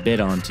that can be bid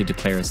on to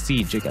declare a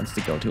siege against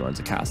the guild who owns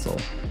a castle.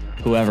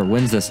 Whoever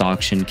wins this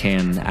auction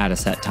can, at a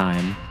set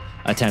time,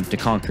 attempt to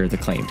conquer the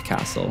claimed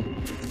castle.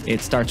 It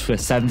starts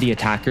with 70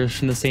 attackers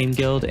from the same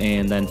guild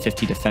and then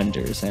 50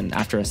 defenders, and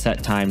after a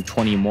set time,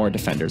 20 more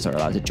defenders are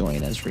allowed to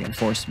join as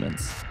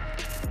reinforcements.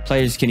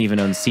 Players can even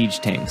own siege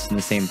tanks in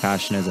the same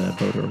fashion as a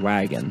boat or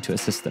wagon to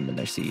assist them in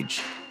their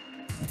siege.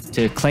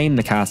 To claim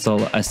the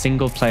castle, a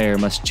single player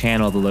must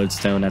channel the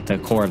lodestone at the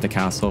core of the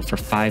castle for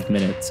 5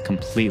 minutes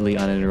completely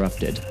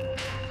uninterrupted.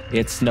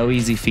 It's no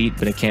easy feat,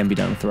 but it can be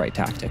done with the right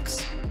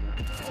tactics.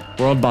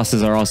 World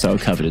bosses are also a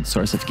coveted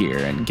source of gear,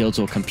 and guilds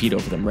will compete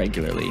over them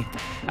regularly,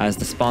 as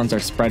the spawns are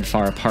spread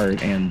far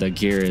apart and the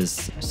gear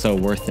is so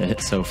worth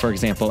it. So for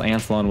example,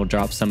 Anthlon will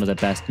drop some of the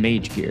best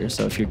mage gear,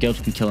 so if your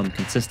guild can kill them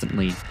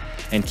consistently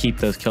and keep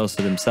those kills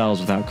to themselves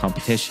without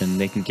competition,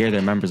 they can gear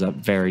their members up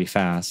very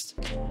fast.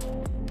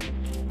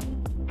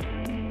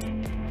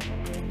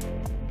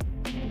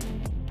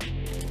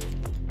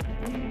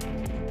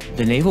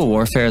 The naval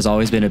warfare has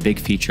always been a big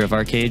feature of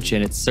ArcheAge,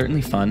 and it's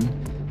certainly fun.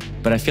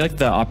 But I feel like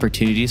the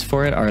opportunities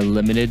for it are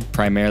limited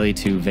primarily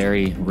to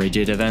very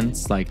rigid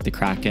events like the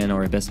Kraken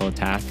or Abyssal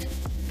Attack.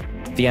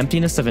 The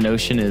emptiness of an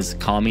ocean is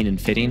calming and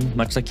fitting,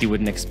 much like you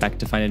wouldn't expect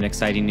to find an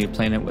exciting new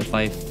planet with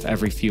life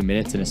every few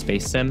minutes in a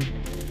space sim,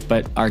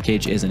 but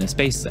ArcheAge isn't a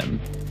space sim.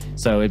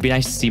 So it'd be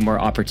nice to see more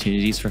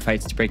opportunities for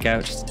fights to break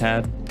out just a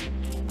tad.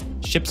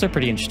 Ships are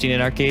pretty interesting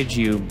in ArcheAge.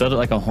 You build it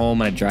like a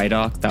home on a dry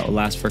dock that will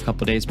last for a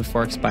couple days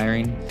before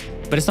expiring,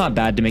 but it's not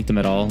bad to make them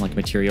at all, like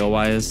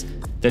material-wise.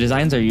 The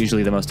designs are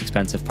usually the most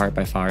expensive part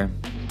by far.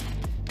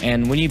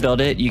 And when you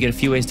build it, you get a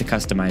few ways to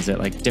customize it,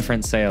 like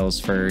different sails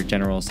for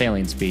general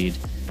sailing speed,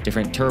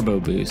 different turbo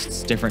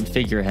boosts, different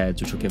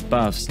figureheads which will give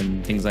buffs,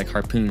 and things like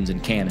harpoons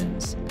and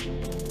cannons.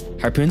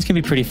 Harpoons can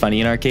be pretty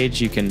funny in ArcheAge.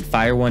 You can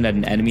fire one at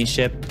an enemy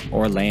ship,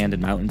 or land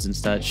and mountains and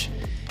such,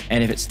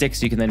 and if it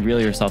sticks you can then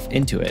reel yourself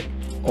into it,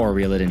 or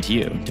reel it into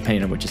you,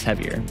 depending on which is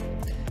heavier.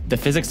 The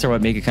physics are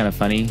what make it kind of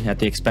funny, at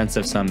the expense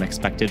of some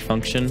expected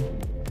function.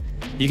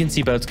 You can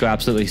see boats go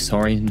absolutely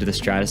soaring into the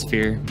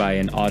stratosphere by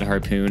an odd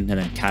harpoon and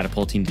a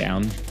catapulting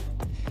down.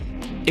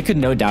 It could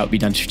no doubt be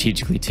done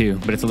strategically too,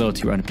 but it's a little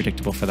too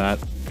unpredictable for that.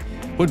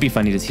 Would be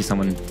funny to see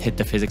someone hit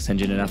the physics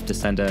engine enough to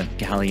send a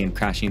galleon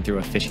crashing through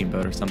a fishing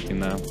boat or something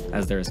though,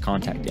 as there is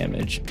contact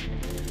damage.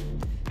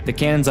 The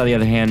cannons, on the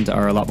other hand,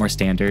 are a lot more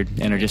standard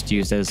and are just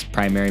used as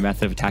primary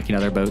method of attacking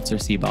other boats or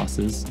sea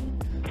bosses.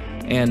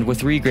 And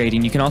with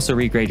regrading, you can also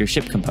regrade your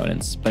ship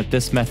components, but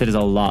this method is a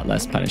lot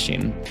less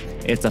punishing.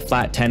 It's a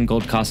flat 10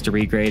 gold cost to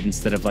regrade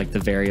instead of like the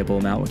variable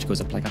amount, which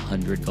goes up to like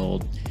 100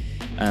 gold.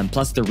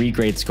 Plus the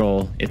regrade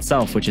scroll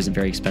itself, which isn't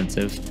very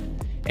expensive.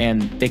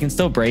 And they can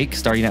still break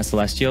starting at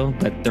Celestial,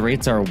 but the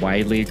rates are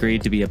widely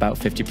agreed to be about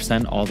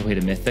 50% all the way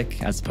to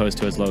Mythic, as opposed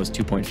to as low as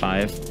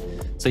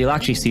 2.5. So you'll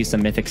actually see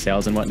some Mythic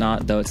sales and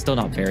whatnot, though it's still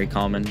not very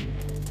common.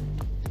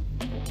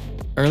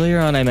 Earlier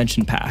on I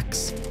mentioned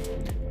packs.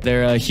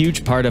 They're a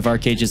huge part of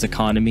ArcheAge's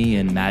economy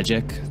and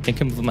magic.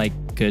 Think of them like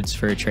goods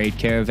for a trade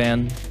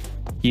caravan.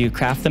 You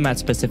craft them at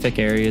specific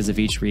areas of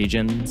each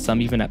region,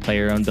 some even at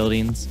player-owned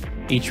buildings,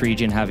 each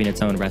region having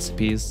its own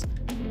recipes.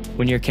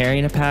 When you're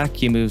carrying a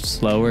pack, you move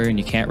slower and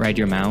you can't ride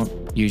your mount,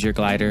 use your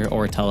glider,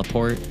 or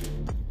teleport.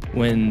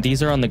 When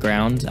these are on the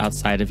ground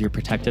outside of your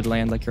protected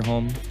land like your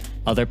home,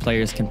 other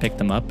players can pick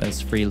them up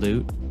as free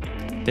loot.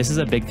 This is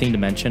a big thing to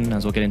mention,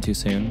 as we'll get into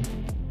soon.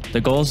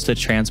 The goal is to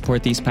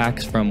transport these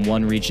packs from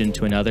one region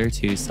to another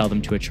to sell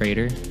them to a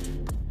trader.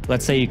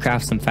 Let's say you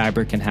craft some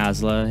fabric in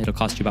Hasla, it'll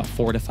cost you about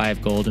 4 to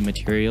 5 gold in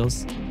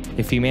materials.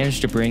 If you manage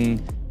to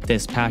bring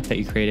this pack that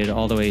you created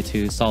all the way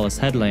to Solace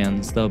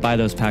Headlands, they'll buy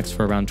those packs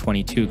for around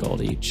 22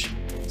 gold each.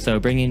 So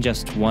bringing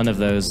just one of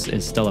those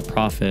is still a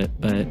profit,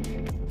 but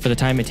for the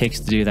time it takes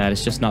to do that,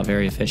 it's just not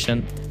very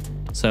efficient.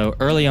 So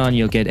early on,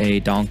 you'll get a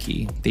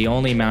donkey, the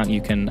only mount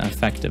you can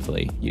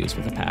effectively use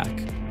with a pack.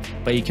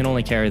 But you can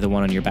only carry the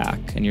one on your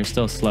back, and you're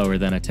still slower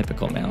than a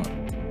typical mount.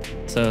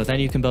 So then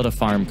you can build a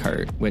farm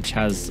cart, which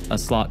has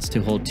slots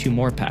to hold 2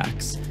 more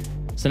packs.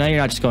 So now you're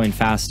not just going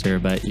faster,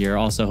 but you're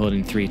also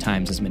holding 3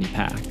 times as many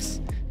packs.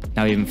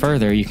 Now even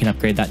further, you can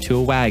upgrade that to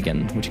a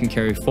wagon, which can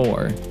carry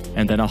 4,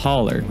 and then a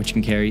hauler, which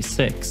can carry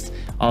 6,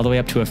 all the way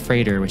up to a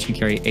freighter, which can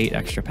carry 8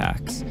 extra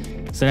packs.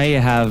 So now you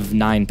have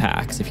 9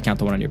 packs if you count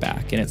the one on your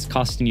back, and it's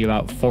costing you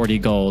about 40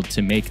 gold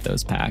to make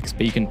those packs,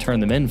 but you can turn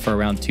them in for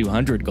around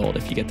 200 gold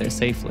if you get there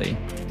safely.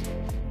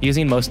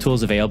 Using most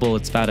tools available,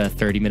 it's about a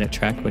 30-minute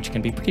trek, which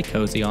can be pretty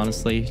cozy,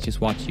 honestly. Just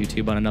watch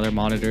YouTube on another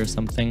monitor or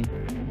something.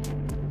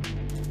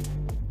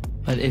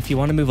 But if you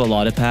want to move a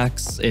lot of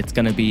packs, it's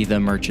going to be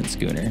the Merchant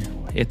Schooner.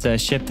 It's a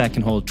ship that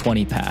can hold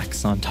 20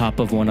 packs on top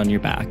of one on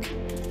your back.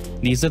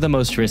 These are the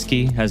most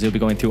risky, as you'll be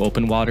going through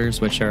open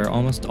waters, which are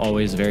almost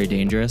always very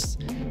dangerous.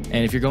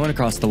 And if you're going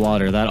across the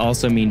water, that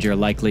also means you're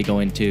likely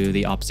going to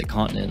the opposite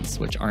continents,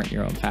 which aren't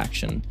your own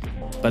faction.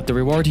 But the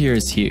reward here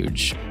is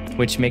huge,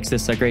 which makes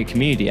this a great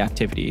community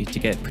activity to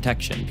get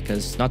protection,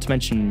 because not to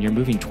mention you're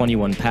moving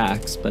 21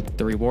 packs, but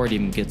the reward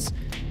even gets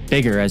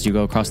bigger as you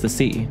go across the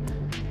sea.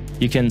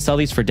 You can sell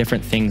these for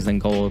different things than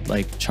gold,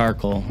 like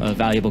charcoal, a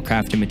valuable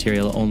crafting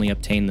material only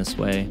obtained this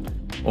way,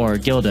 or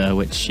gilda,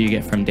 which you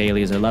get from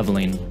dailies or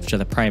leveling, which are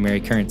the primary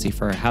currency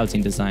for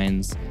housing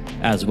designs,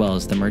 as well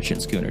as the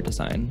merchant schooner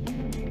design.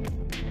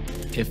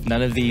 If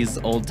none of these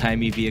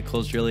old-timey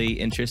vehicles really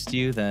interest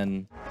you,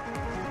 then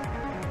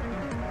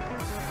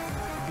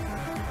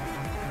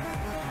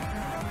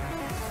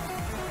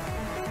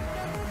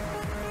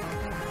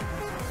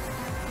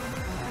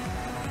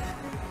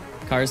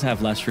cars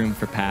have less room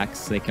for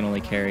packs. They can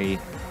only carry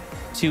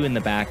 2 in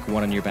the back,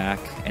 1 on your back,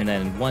 and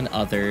then 1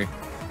 other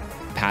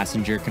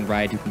passenger can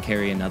ride who can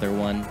carry another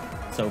one.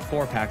 So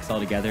 4 packs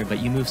altogether, but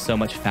you move so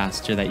much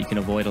faster that you can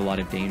avoid a lot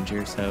of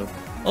danger. So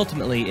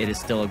ultimately, it is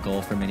still a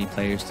goal for many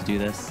players to do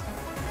this.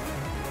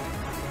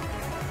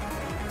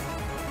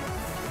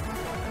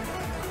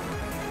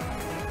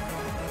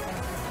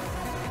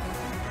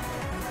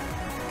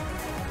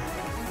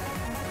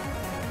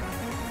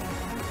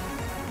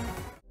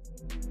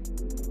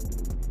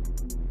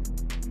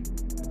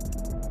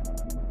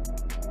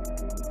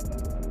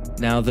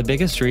 Now, the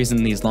biggest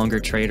reason these longer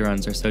trade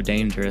runs are so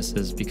dangerous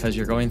is because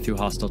you're going through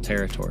hostile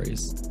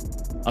territories.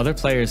 Other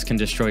players can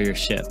destroy your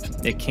ship.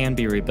 It can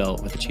be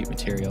rebuilt with a cheap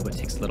material, but it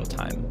takes little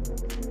time.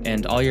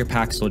 And all your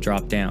packs will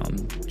drop down,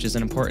 which is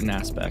an important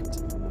aspect.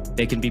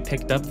 They can be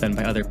picked up then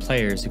by other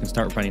players who can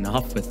start running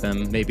off with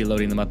them, maybe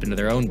loading them up into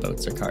their own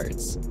boats or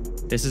carts.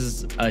 This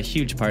is a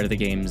huge part of the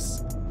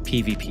game's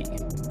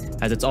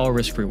PvP, as it's all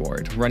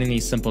risk-reward, running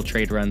these simple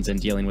trade runs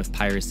and dealing with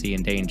piracy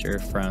and danger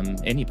from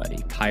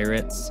anybody,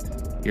 pirates,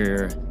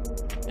 your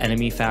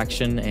enemy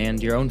faction,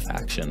 and your own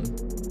faction.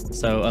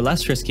 So a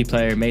less risky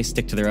player may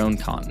stick to their own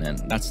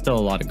continent. That's still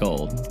a lot of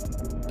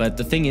gold. But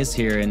the thing is,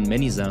 here in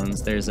many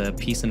zones, there's a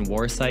peace and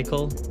war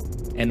cycle,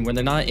 and when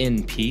they're not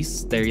in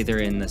peace, they're either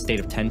in a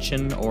state of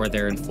tension or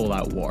they're in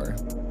full-out war,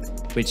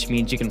 which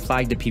means you can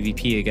flag to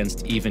PvP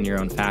against even your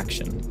own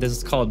faction. This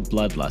is called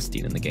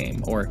bloodlusting in the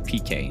game, or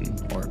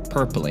PKing, or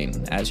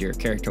purpling, as your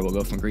character will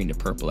go from green to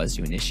purple as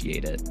you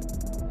initiate it.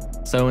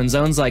 So in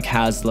zones like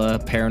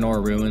Hasla,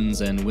 Paranor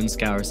Ruins, and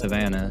Windscour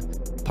Savannah,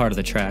 part of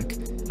the trek,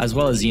 as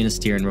well as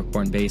Unisteer and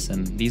Rookborn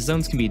Basin, these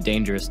zones can be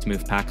dangerous to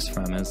move packs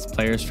from, as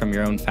players from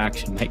your own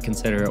faction might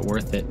consider it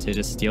worth it to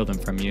just steal them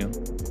from you.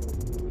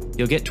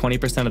 You'll get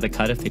 20% of the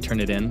cut if they turn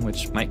it in,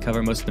 which might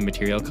cover most of the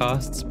material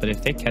costs, but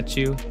if they catch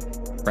you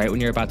right when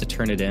you're about to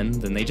turn it in,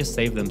 then they just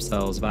save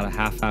themselves about a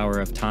half hour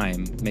of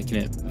time, making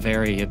it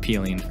very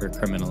appealing for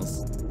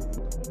criminals.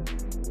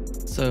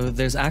 So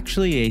there's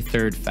actually a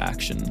third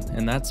faction,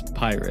 and that's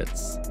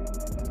pirates.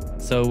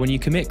 So when you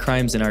commit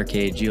crimes in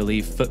ArcheAge, you'll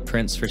leave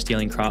footprints for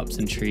stealing crops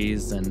and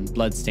trees, and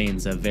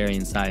bloodstains of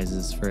varying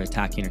sizes for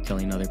attacking or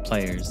killing other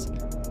players.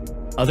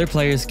 Other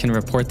players can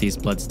report these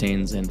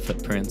bloodstains and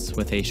footprints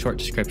with a short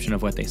description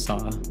of what they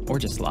saw, or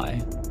just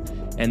lie.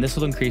 And this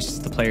will increase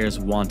the player's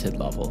wanted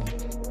level.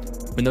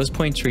 When those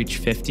points reach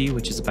 50,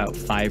 which is about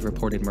 5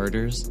 reported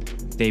murders,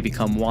 they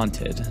become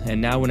wanted, and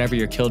now whenever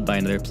you're killed by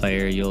another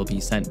player, you'll be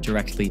sent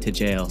directly to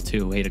jail to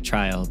await a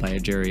trial by a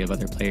jury of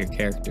other player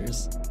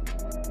characters.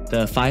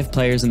 The 5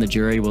 players in the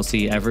jury will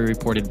see every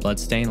reported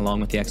bloodstain along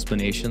with the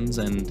explanations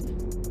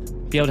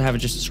and be able to have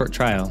just a short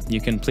trial.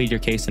 You can plead your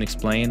case and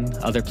explain.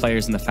 Other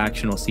players in the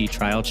faction will see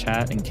trial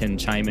chat and can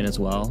chime in as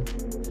well.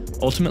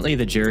 Ultimately,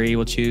 the jury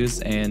will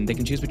choose, and they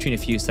can choose between a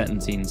few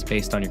sentencings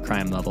based on your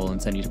crime level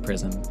and send you to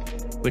prison.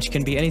 which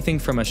can be anything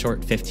from a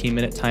short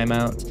 15-minute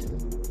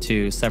timeout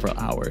to several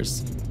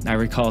hours. I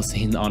recall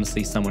seeing,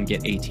 honestly, someone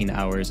get 18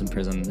 hours in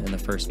prison in the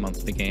first month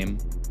of the game.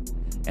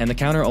 And the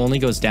counter only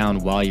goes down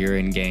while you're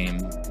in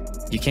game.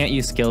 You can't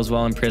use skills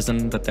while in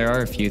prison, but there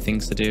are a few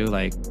things to do,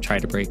 like try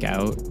to break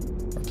out,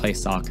 or play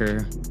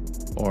soccer,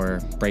 or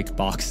break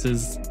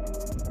boxes.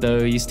 Though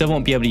you still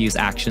won't be able to use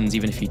actions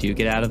even if you do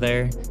get out of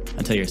there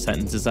until your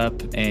sentence is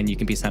up, and you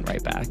can be sent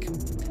right back.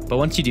 But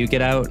once you do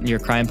get out, your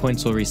crime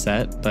points will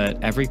reset,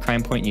 but every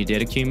crime point you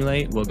did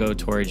accumulate will go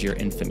towards your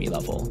infamy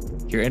level.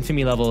 Your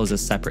infamy level is a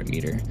separate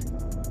meter.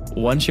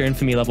 Once your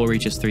infamy level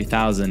reaches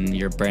 3000,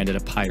 you're branded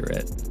a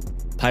pirate.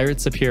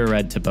 Pirates appear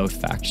red to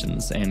both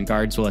factions, and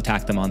guards will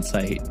attack them on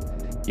sight.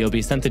 You'll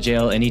be sent to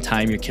jail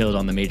anytime you're killed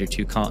on the major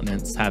 2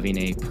 continents, having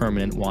a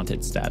permanent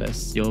wanted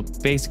status. You'll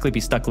basically be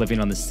stuck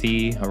living on the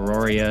sea,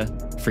 Aurora,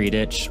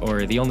 Freeditch,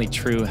 or the only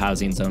true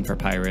housing zone for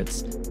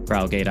pirates,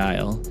 Growlgate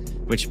Isle,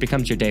 which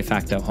becomes your de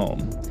facto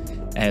home,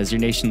 as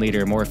your nation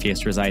leader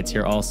Morpheus resides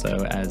here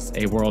also as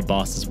a world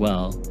boss as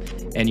well,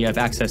 and you have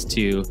access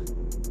to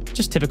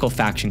just typical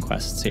faction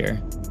quests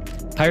here.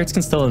 Pirates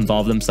can still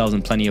involve themselves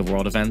in plenty of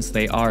world events.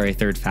 They are a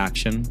third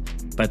faction,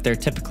 but they're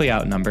typically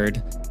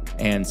outnumbered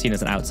and seen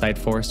as an outside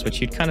force,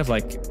 which you'd kind of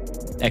like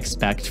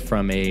expect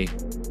from a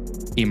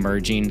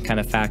emerging kind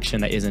of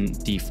faction that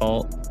isn't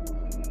default.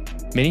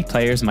 Many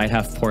players might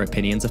have poor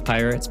opinions of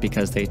pirates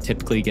because they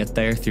typically get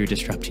there through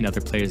disrupting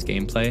other players'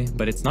 gameplay,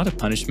 but it's not a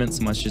punishment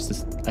so much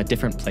as a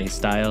different play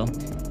style.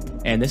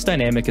 And this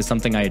dynamic is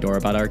something I adore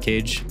about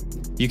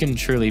ArcheAge. You can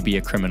truly be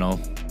a criminal.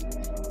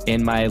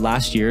 In my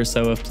last year or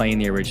so of playing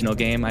the original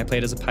game, I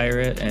played as a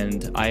pirate,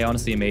 and I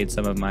honestly made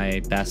some of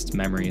my best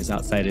memories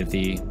outside of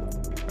the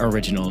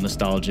original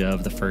nostalgia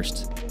of the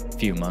first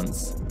few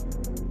months.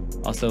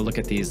 Also, look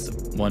at these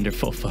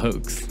wonderful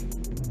folks.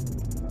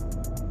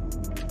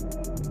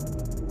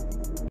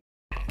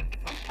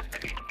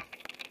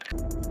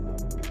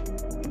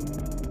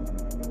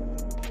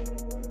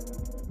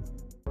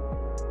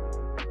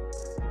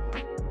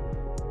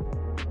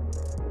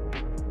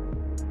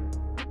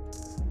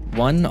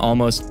 One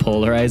almost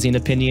polarizing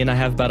opinion I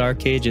have about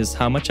ArcheAge is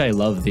how much I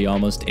love the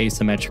almost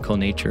asymmetrical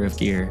nature of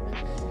gear.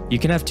 You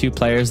can have 2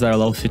 players that are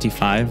level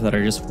 55 that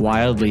are just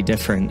wildly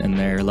different in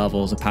their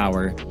levels of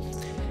power.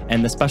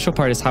 And the special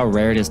part is how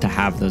rare it is to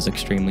have those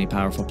extremely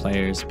powerful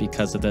players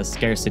because of the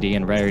scarcity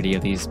and rarity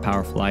of these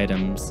powerful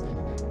items.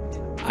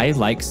 I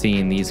like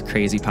seeing these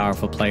crazy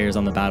powerful players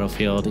on the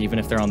battlefield, even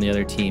if they're on the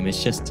other team.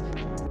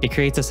 It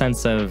creates a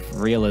sense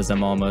of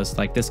realism almost,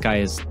 like this guy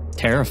is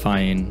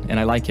terrifying, and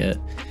I like it.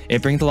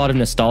 It brings a lot of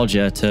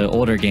nostalgia to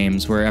older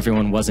games where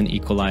everyone wasn't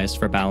equalized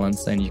for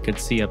balance, and you could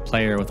see a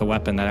player with a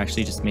weapon that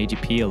actually just made you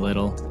pee a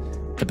little.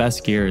 The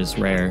best gear is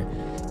rare,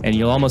 and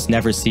you'll almost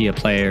never see a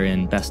player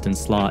in best in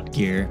slot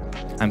gear.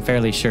 I'm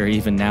fairly sure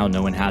even now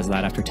no one has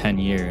that after 10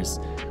 years,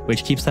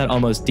 which keeps that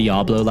almost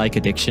Diablo-like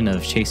addiction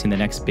of chasing the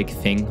next big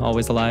thing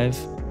always alive.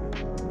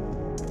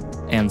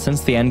 And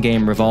since the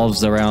endgame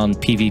revolves around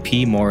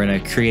PvP more in a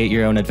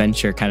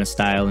create-your-own-adventure kind of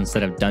style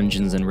instead of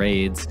dungeons and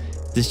raids,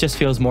 this just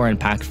feels more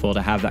impactful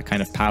to have that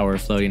kind of power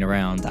floating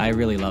around. I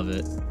really love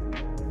it.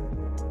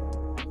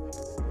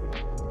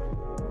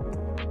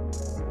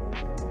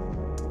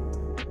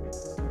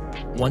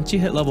 Once you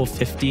hit level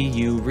 50,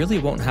 you really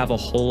won't have a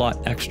whole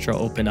lot extra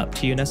open up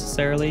to you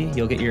necessarily.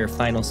 You'll get your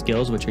final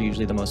skills, which are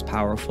usually the most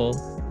powerful,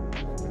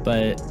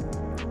 but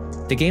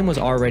the game was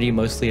already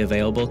mostly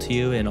available to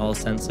you in all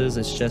senses.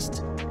 It's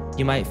just,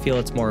 you might feel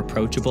it's more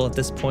approachable at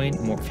this point,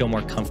 feel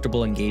more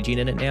comfortable engaging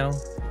in it now.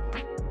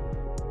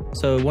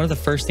 So one of the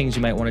first things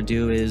you might want to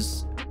do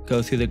is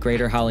go through the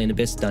Greater Howling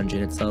Abyss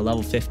dungeon. It's a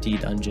level 50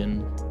 dungeon,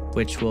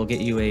 which will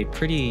get you a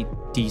pretty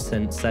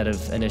decent set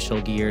of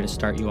initial gear to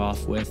start you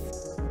off with.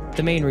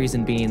 The main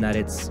reason being that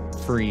it's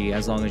free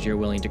as long as you're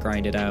willing to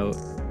grind it out,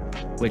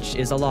 which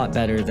is a lot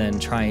better than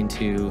trying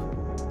to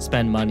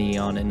spend money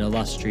on an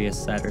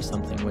illustrious set or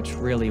something, which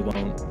really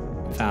won't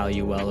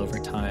value well over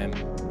time.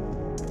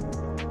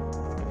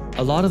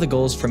 A lot of the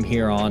goals from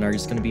here on are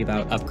just going to be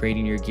about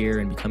upgrading your gear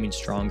and becoming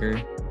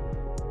stronger.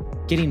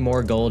 Getting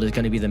more gold is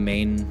going to be the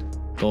main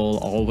goal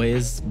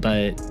always,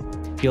 but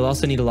you'll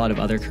also need a lot of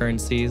other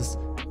currencies,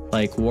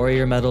 like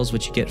warrior medals,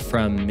 which you get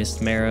from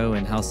Mist Marrow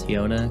and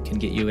Halcyona, can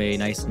get you a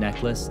nice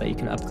necklace that you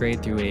can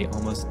upgrade through a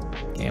almost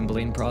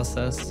gambling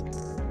process,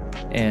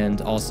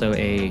 and also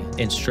a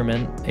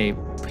instrument, a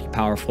pretty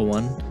powerful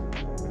one.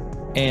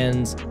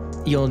 And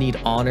you'll need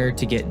honor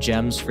to get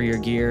gems for your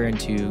gear and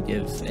to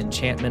give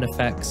enchantment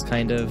effects,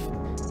 kind of.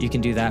 You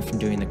can do that from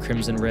doing the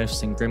Crimson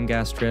Rifts and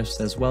Grimghast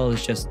Rifts, as well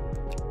as just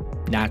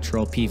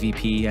natural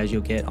PvP, as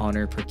you'll get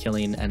honor per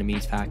killing enemy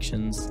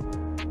factions,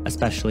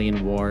 especially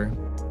in war.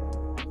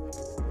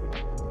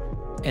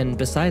 And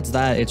besides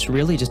that, it's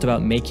really just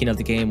about making of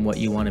the game what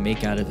you want to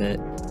make out of it.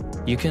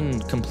 You can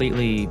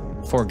completely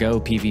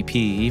forego PvP,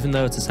 even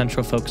though it's a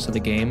central focus of the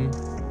game.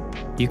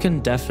 You can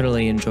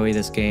definitely enjoy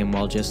this game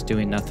while just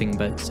doing nothing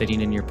but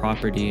sitting in your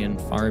property and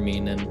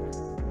farming and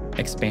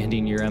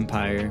expanding your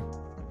empire.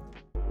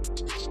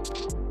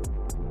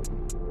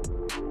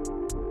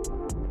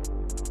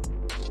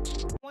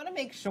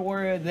 make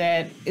sure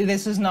that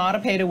this is not a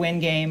pay-to-win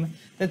game,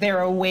 that there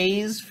are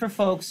ways for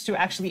folks to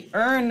actually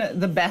earn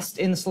the best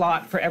in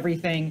slot for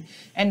everything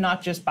and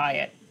not just buy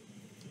it.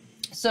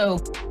 So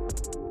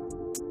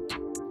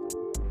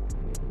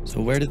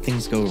where did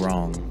things go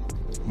wrong?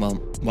 Well,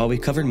 while we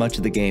covered much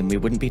of the game, we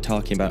wouldn't be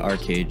talking about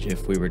ArcheAge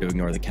if we were to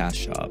ignore the cash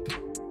shop.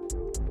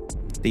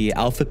 The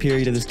alpha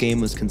period of this game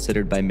was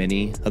considered by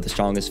many of the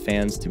strongest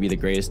fans to be the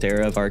greatest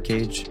era of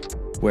ArcheAge,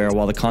 where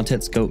while the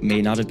content scope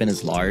may not have been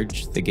as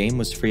large, the game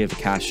was free of a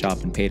cash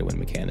shop and pay-to-win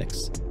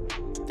mechanics.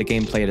 The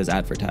game played as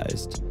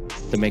advertised.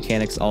 The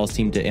mechanics all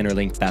seemed to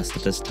interlink best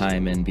at this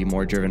time and be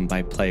more driven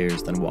by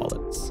players than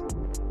wallets.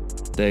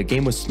 The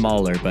game was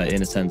smaller, but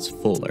in a sense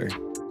fuller.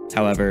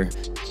 However,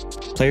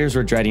 players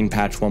were dreading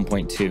patch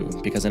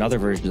 1.2 because in other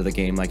versions of the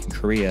game, like in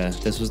Korea,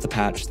 this was the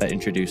patch that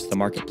introduced the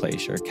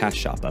marketplace or cash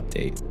shop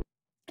update.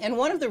 And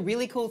one of the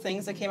really cool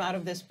things that came out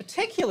of this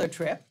particular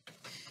trip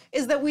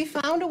is that we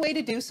found a way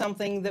to do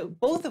something that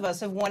both of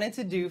us have wanted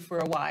to do for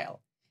a while.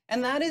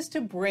 And that is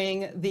to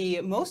bring the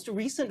most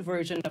recent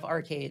version of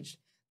ArcheAge,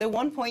 the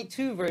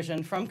 1.2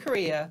 version from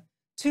Korea,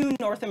 to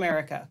North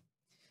America.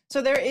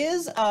 So there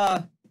is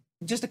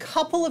just a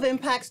couple of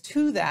impacts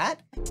to that.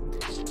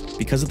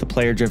 Because of the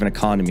player-driven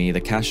economy, the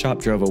cash shop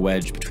drove a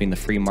wedge between the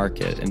free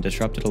market and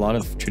disrupted a lot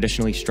of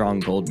traditionally strong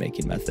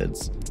gold-making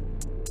methods.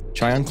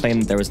 Tryon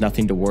claimed there was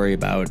nothing to worry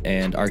about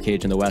and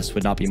ArcheAge in the West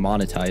would not be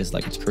monetized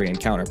like its Korean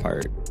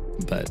counterpart,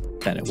 but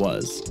then it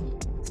was.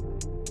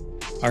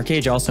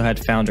 ArcheAge also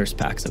had Founders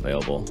Packs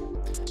available.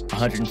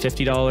 $150,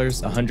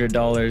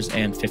 $100,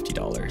 and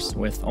 $50,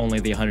 with only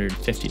the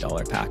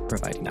 $150 pack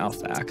providing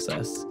alpha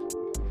access.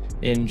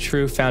 In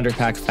true Founder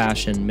Pack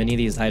fashion, many of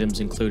these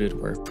items included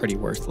were pretty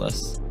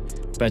worthless,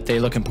 but they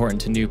look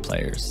important to new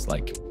players,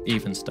 like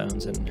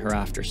Evenstones and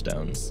Hereafter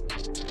Stones.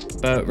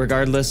 But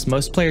regardless,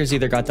 most players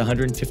either got the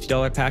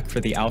 $150 pack for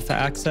the alpha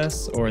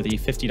access or the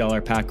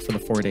 $50 pack for the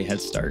 4-day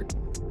head start.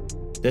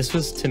 This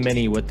was to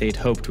many what they'd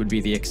hoped would be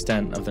the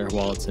extent of their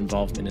wallet's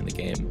involvement in the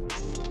game.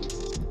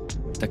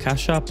 The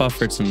cash shop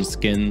offered some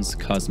skins,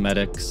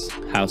 cosmetics,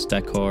 house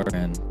decor,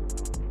 and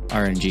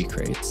RNG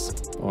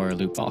crates, or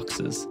loot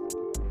boxes.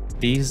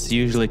 These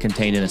usually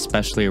contained an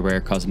especially rare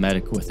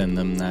cosmetic within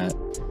them that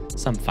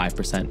some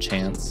 5%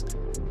 chance,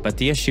 but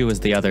the issue was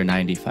the other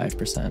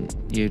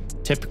 95%. You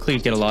typically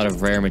get a lot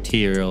of rare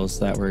materials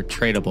that were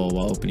tradable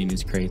while opening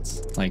these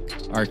crates, like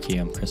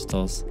Archeum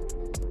crystals,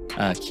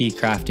 a key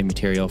crafting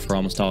material for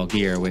almost all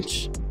gear,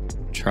 which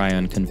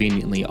Tryon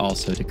conveniently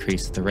also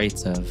decreased the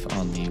rates of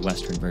on the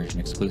Western version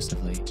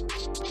exclusively.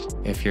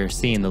 If you're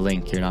seeing the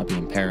link, you're not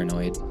being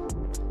paranoid.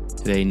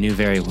 They knew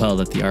very well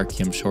that the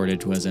Archeum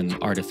shortage was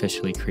an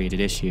artificially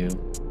created issue,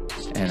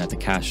 and that the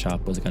cash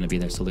shop was going to be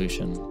their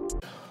solution.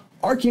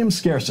 Archeum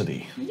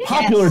scarcity. Yes.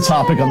 Popular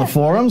topic on the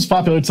forums,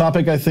 popular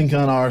topic I think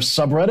on our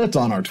subreddit,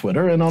 on our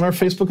Twitter, and on our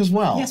Facebook as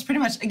well. Yes, pretty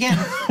much. Again,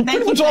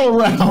 pretty much all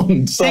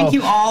around. So, thank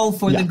you all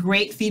for the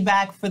great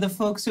feedback, for the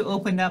folks who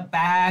opened up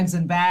bags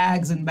and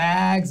bags and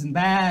bags and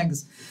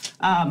bags,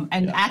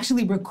 and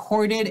actually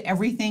recorded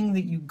everything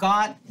that you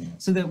got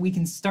so that we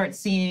can start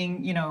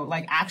seeing, you know,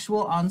 like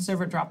actual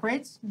on-server drop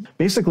rates.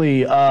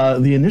 Basically,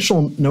 the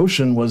initial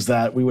notion was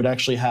that we would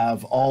actually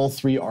have all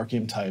 3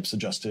 Archeum types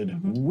adjusted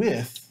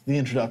with the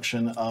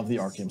introduction of the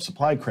Archeum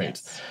supply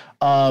crate.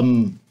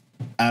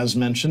 As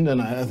mentioned,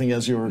 and I think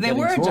as you were getting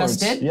towards,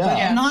 adjusted,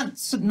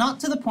 but not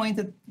to the point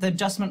that the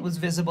adjustment was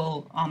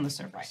visible on the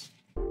server. Right.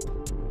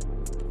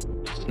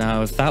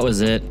 Now, if that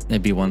was it,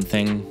 it'd be one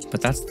thing,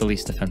 but that's the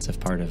least offensive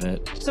part of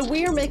it. So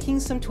we are making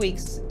some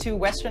tweaks to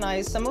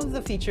westernize some of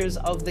the features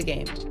of the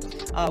game.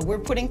 We're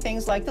putting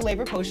things like the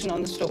labor potion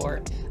on the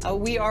store.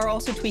 We are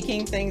also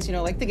tweaking things, you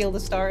know, like the Gilda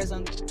Stars.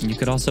 You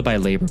could also buy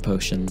labor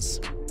potions.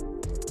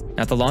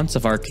 At the launch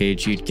of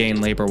ArcheAge, you'd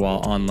gain labor while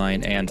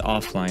online and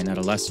offline at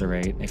a lesser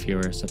rate if you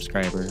were a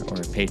subscriber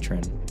or a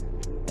patron.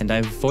 And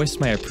I've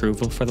voiced my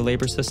approval for the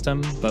labor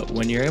system, but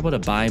when you're able to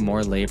buy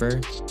more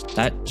labor,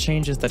 that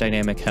changes the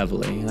dynamic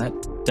heavily. That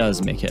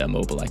does make it a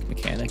MOBA-like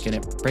mechanic, and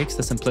it breaks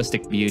the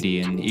simplistic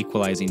beauty and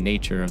equalizing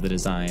nature of the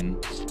design.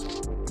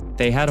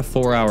 They had a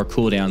 4-hour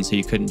cooldown so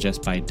you couldn't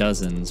just buy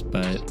dozens,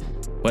 but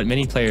what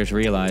many players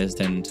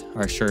realized, and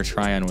are sure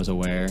Tryon was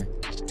aware,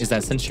 is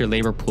that since your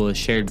labor pool is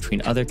shared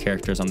between other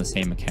characters on the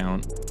same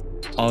account,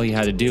 all you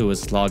had to do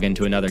was log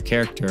into another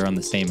character on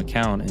the same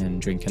account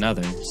and drink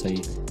another. So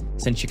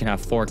since you can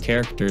have 4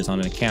 characters on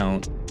an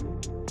account,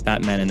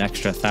 that meant an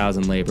extra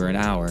 1,000 labor an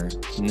hour,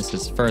 and this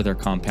is further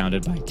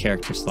compounded by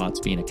character slots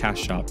being a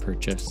cash shop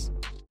purchase.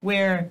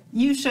 Where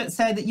you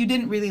said that you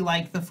didn't really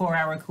like the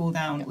 4-hour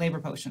cooldown labor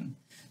potion.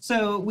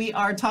 So we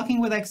are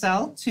talking with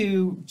Excel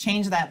to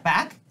change that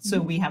back. So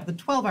we have the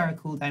 12-hour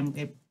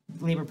cooldown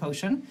labor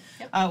potion,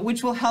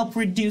 which will help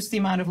reduce the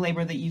amount of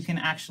labor that you can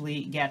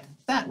actually get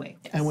that way.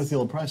 Yes. And with the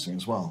old pricing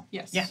as well.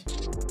 Yes. Yeah.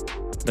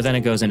 But then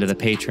it goes into the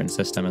patron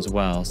system as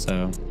well.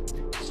 So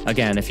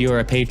again, if you were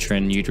a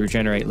patron, you'd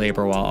regenerate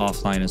labor while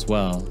offline as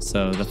well.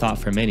 So the thought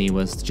for many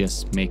was to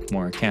just make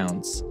more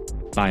accounts,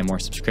 buy more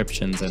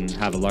subscriptions, and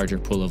have a larger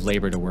pool of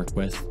labor to work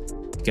with.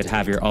 You could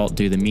have your alt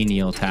do the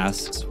menial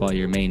tasks while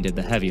your main did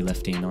the heavy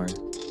lifting, or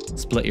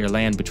split your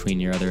land between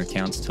your other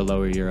accounts to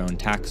lower your own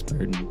tax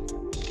burden.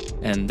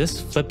 And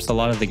this flips a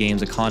lot of the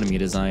game's economy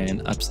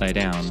design upside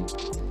down.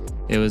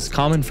 It was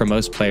common for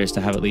most players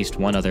to have at least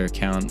one other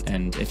account,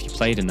 and if you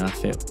played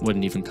enough, it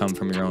wouldn't even come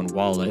from your own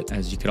wallet,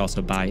 as you could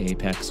also buy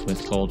Apex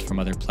with gold from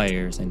other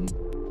players, and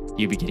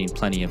you'd be getting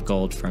plenty of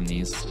gold from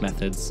these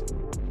methods.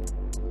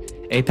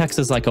 Apex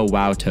is like a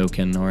WoW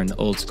token or an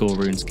old-school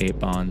RuneScape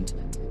bond.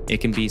 It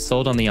can be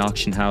sold on the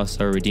auction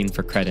house or redeemed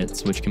for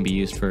credits, which can be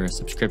used for a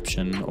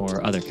subscription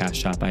or other cash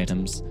shop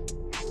items.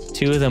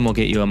 2 of them will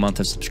get you a month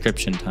of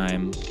subscription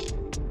time.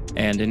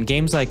 And in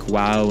games like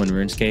WoW and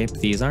RuneScape,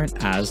 these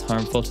aren't as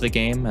harmful to the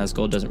game, as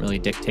gold doesn't really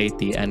dictate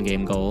the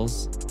endgame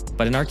goals.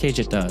 But in ArcheAge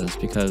it does,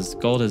 because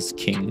gold is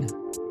king.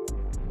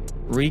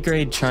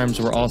 Regrade charms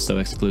were also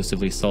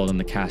exclusively sold in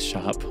the cash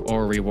shop,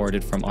 or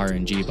rewarded from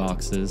RNG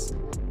boxes.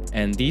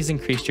 And these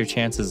increased your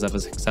chances of a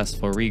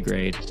successful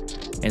regrade.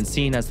 And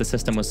seeing as the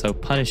system was so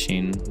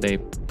punishing, they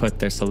put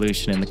their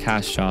solution in the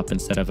cash shop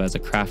instead of as a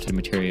crafted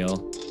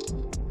material.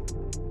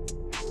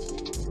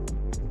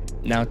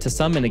 Now, to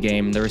some in a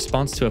game, the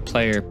response to a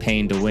player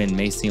paying to win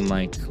may seem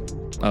like,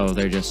 oh,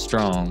 they're just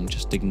strong,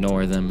 just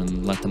ignore them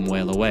and let them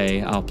wail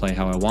away, I'll play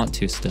how I want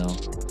to still.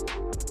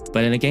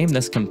 But in a game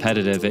this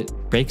competitive, it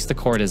breaks the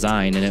core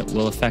design and it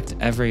will affect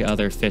every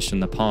other fish in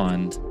the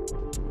pond.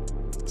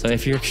 So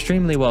if you're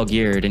extremely well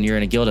geared and you're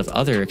in a guild of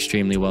other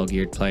extremely well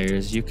geared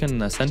players, you can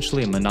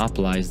essentially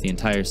monopolize the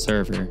entire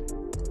server,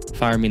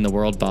 farming the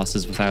world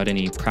bosses without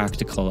any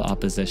practical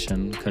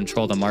opposition,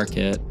 control the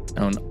market,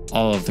 own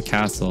all of the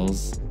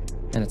castles,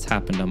 and it's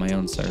happened on my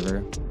own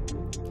server.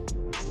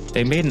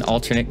 They made an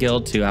alternate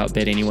guild to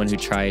outbid anyone who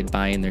tried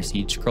buying their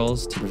siege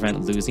scrolls to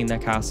prevent losing their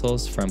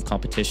castles from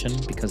competition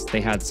because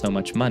they had so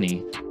much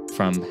money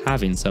from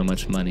having so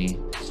much money.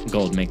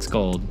 Gold makes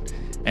gold.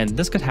 And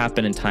this could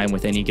happen in time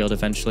with any guild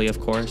eventually, of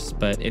course,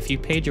 but if you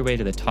paid your way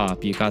to the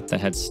top, you got the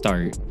head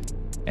start.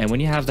 And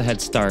when you have the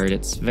head start,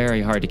 it's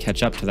very hard to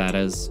catch up to that,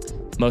 as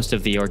most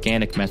of the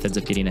organic methods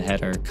of getting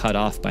ahead are cut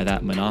off by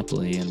that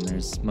monopoly, and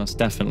there's most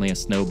definitely a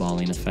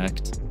snowballing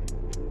effect.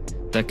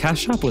 The cash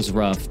shop was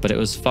rough, but it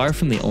was far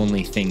from the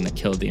only thing that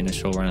killed the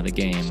initial run of the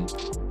game.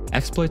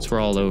 Exploits were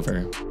all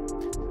over.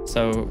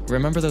 So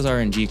remember those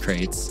RNG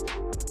crates?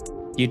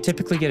 You'd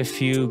typically get a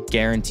few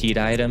guaranteed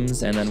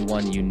items and then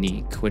one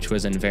unique, which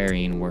was in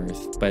varying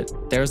worth, but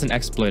there was an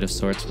exploit of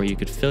sorts where you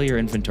could fill your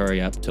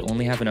inventory up to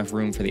only have enough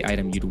room for the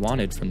item you'd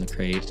wanted from the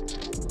crate,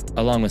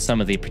 along with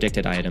some of the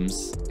predicted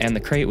items, and the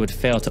crate would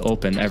fail to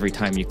open every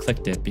time you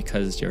clicked it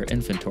because your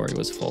inventory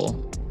was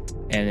full.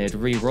 And it'd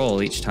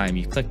re-roll each time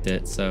you clicked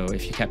it, so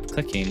if you kept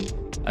clicking,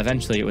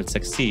 eventually it would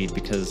succeed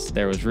because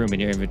there was room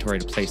in your inventory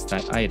to place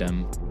that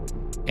item,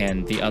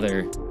 and the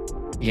other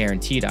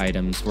guaranteed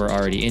items were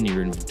already in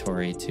your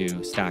inventory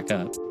to stack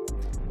up.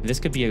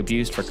 This could be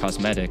abused for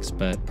cosmetics,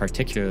 but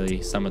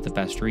particularly some of the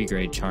best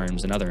regrade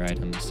charms and other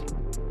items.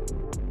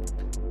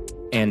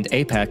 And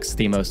Apex,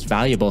 the most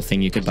valuable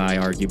thing you could buy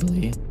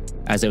arguably,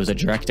 as it was a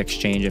direct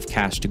exchange of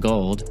cash to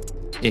gold,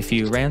 if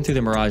you ran through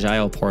the Mirage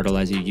Isle portal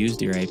as you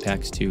used your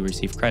Apex to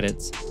receive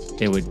credits,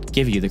 it would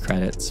give you the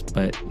credits,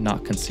 but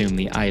not consume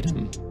the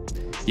item.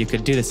 You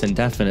could do this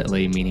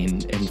indefinitely,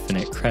 meaning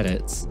infinite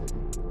credits,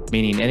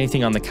 meaning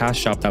anything on the cash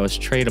shop that was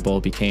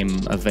tradable became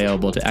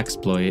available to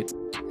exploit,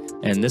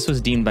 and this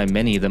was deemed by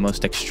many the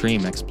most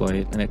extreme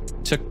exploit, and it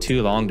took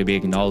too long to be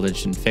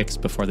acknowledged and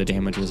fixed before the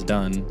damage was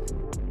done.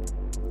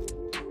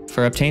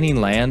 For obtaining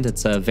land,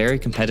 it's a very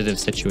competitive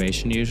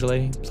situation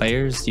usually.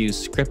 Players use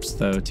scripts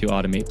though to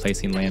automate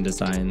placing land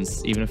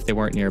designs, even if they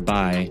weren't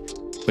nearby,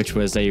 which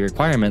was a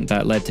requirement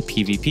that led to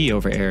PvP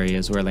over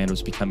areas where land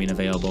was becoming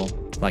available,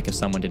 like if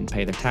someone didn't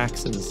pay their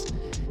taxes.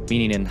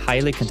 Meaning in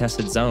highly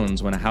contested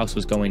zones when a house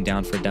was going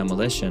down for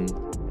demolition,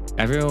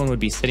 everyone would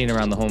be sitting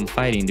around the home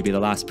fighting to be the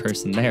last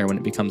person there when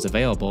it becomes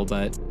available,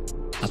 but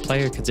a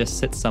player could just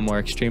sit somewhere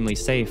extremely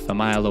safe a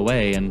mile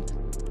away and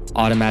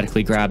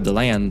automatically grab the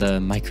land the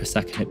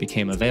microsecond it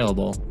became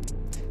available.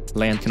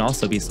 Land can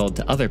also be sold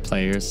to other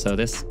players, so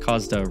this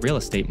caused a real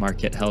estate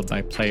market held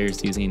by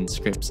players using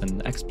scripts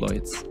and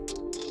exploits.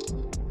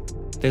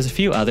 There's a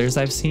few others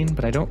I've seen,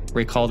 but I don't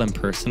recall them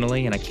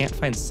personally, and I can't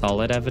find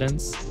solid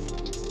evidence.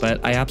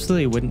 But I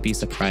absolutely wouldn't be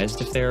surprised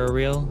if they were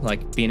real,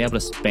 like being able to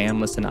spam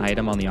list an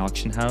item on the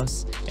auction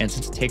house, and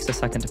since it takes a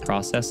second to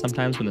process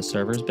sometimes when the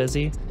server's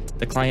busy,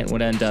 the client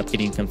would end up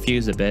getting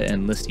confused a bit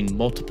and listing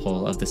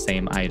multiple of the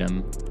same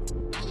item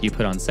you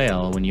put on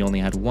sale when you only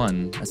had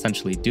one,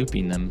 essentially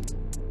duping them.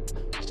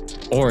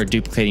 Or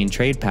duplicating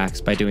trade packs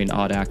by doing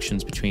odd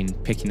actions between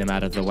picking them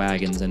out of the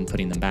wagons and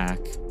putting them back.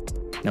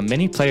 Now,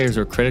 many players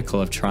were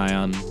critical of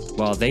Tryon,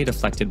 while they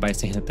deflected by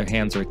saying that their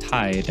hands were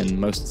tied and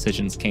most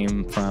decisions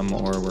came from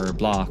or were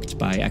blocked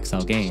by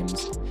XL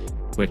Games,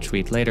 which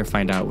we'd later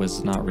find out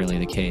was not really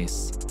the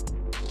case.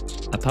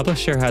 A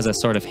publisher has a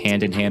sort of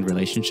hand-in-hand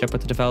relationship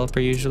with the developer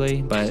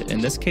usually, but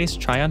in this case,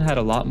 Trion had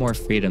a lot more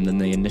freedom than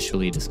they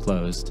initially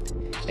disclosed.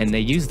 And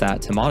they used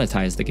that to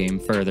monetize the game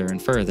further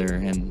and further,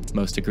 and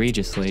most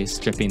egregiously,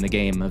 stripping the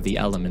game of the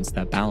elements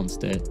that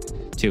balanced it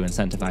to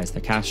incentivize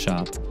the cash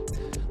shop,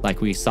 like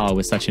we saw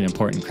with such an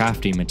important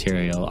crafting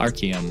material,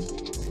 Archeum.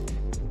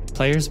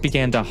 Players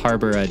began to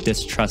harbor a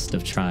distrust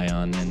of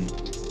Trion, and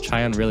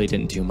Trion really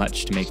didn't do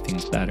much to make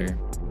things better.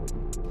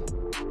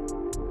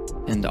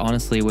 And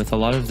honestly, with a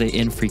lot of the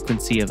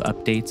infrequency of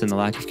updates and the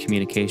lack of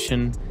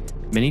communication,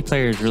 many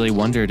players really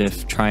wondered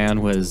if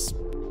Trion was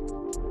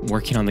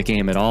working on the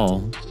game at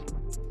all.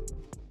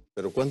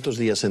 ¿Pero cuántos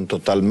días en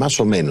total, más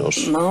o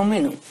menos? Más o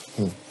menos.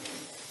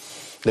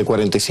 De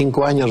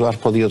 45 años has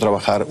podido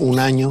trabajar un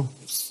año.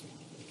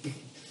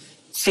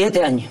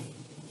 7 años.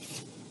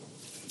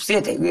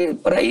 7,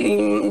 por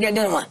ahí ya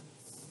no más.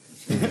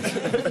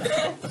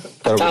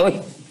 Hasta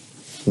hoy.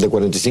 De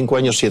 45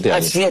 años, 7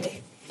 años.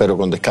 7. Pero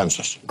con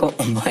descansos.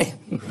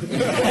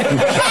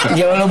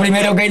 Yo lo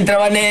primero que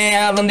entraba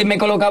a donde me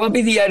colocaba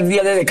pedía el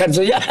día de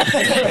descanso ya.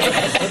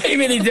 Y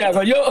me dice,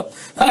 hago yo,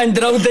 ha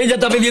entrado usted y ya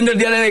está pidiendo el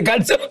día de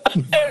descanso.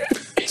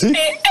 ¿Sí?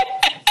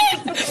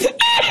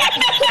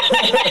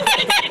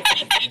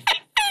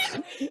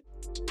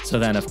 So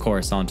then, of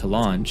course, on to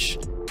launch.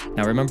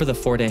 Now remember the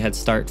 4-day head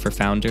start for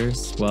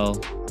founders?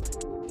 Well,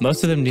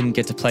 most of them didn't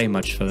get to play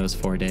much for those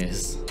 4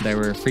 days. There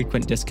were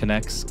frequent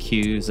disconnects,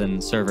 queues,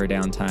 and server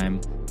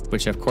downtime,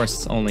 which of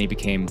course only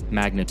became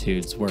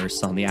magnitudes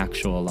worse on the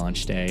actual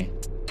launch day.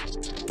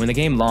 When the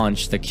game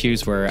launched, the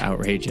queues were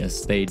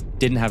outrageous. They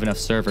didn't have enough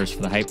servers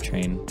for the hype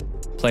train.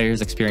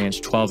 Players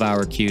experienced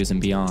 12-hour queues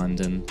and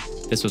beyond, and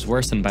this was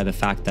worsened by the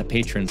fact that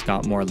patrons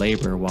got more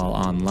labor while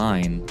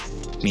online,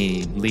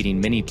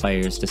 leading many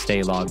players to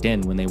stay logged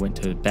in when they went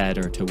to bed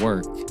or to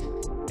work.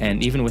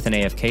 And even with an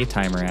AFK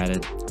timer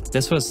added,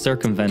 this was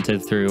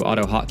circumvented through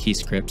auto hotkey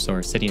scripts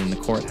or sitting in the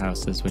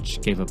courthouses,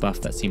 which gave a buff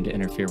that seemed to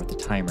interfere with the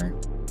timer.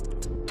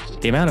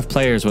 The amount of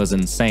players was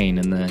insane,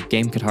 and the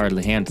game could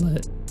hardly handle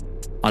it.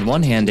 On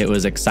one hand, it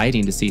was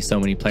exciting to see so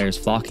many players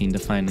flocking to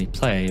finally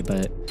play,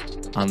 but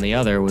on the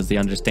other was the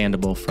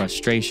understandable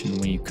frustration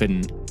when you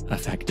couldn't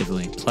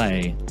effectively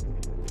play.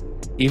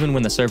 Even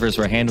when the servers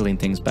were handling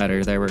things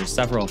better, there were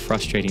several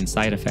frustrating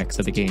side effects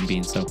of the game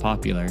being so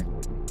popular.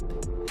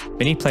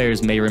 Many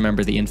players may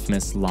remember the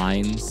infamous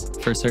lines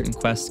for certain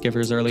quest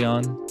givers early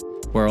on,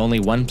 where only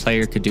one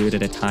player could do it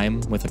at a time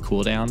with a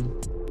cooldown.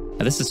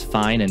 Now, this is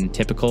fine and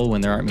typical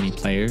when there aren't many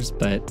players,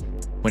 but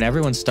when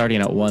everyone's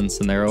starting at once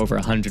and there are over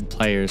 100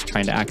 players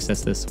trying to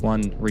access this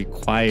one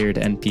required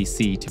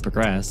NPC to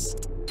progress,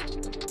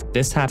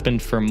 this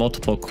happened for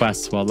multiple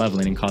quests while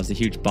leveling and caused a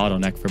huge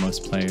bottleneck for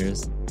most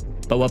players.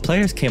 But what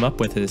players came up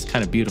with is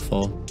kind of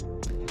beautiful.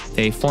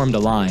 They formed a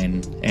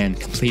line and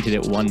completed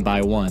it one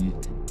by one,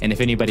 and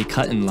if anybody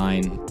cut in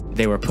line,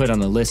 they were put on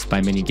the list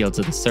by many guilds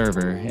of the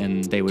server,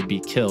 and they would be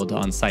killed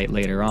on site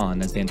later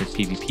on as they entered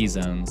PvP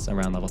zones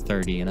around level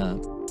 30 and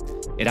up.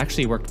 It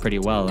actually worked pretty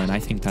well, and I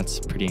think that's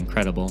pretty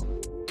incredible.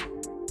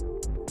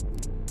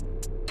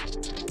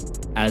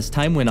 As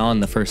time went on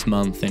the first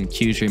month and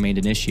queues remained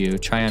an issue,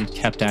 Trion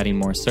kept adding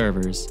more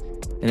servers.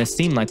 And it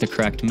seemed like the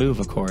correct move,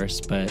 of course,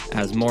 but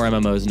as more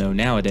MMOs know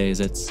nowadays,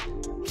 it's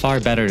far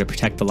better to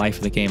protect the life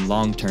of the game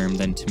long-term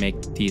than to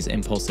make these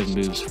impulsive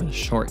moves for the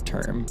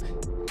short-term.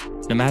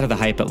 No matter the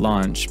hype at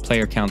launch,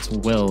 player counts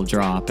will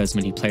drop as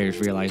many players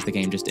realize the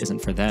game just isn't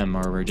for them,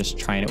 or we're just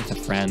trying it with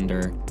a friend,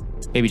 or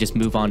maybe just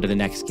move on to the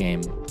next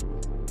game.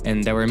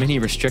 And there were many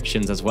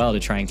restrictions as well to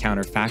try and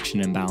counter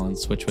faction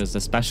imbalance, which was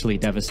especially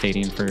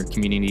devastating for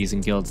communities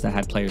and guilds that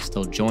had players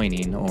still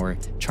joining or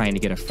trying to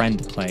get a friend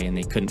to play and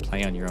they couldn't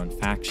play on your own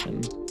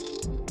faction.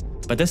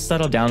 But this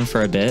settled down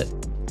for a bit.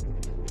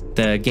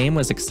 The game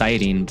was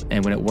exciting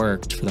and when it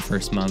worked for the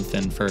first month,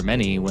 and for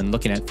many, when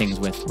looking at things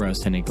with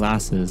rose-tinted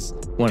glasses,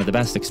 one of the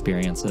best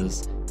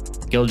experiences.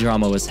 Guild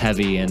drama was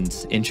heavy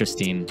and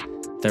interesting.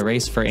 The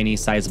race for any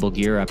sizable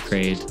gear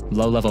upgrade,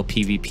 low-level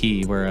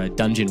PvP where a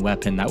dungeon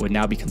weapon that would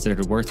now be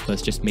considered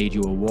worthless just made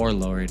you a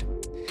warlord.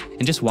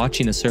 And just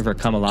watching the server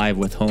come alive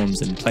with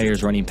homes and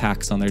players running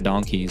packs on their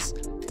donkeys.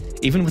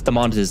 Even with the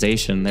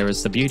monetization, there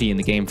was the beauty in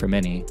the game for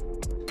many.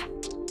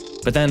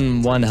 But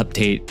then one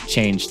update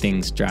changed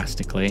things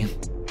drastically.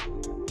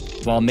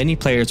 While many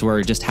players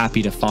were just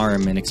happy to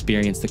farm and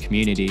experience the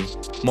community,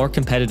 more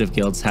competitive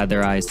guilds had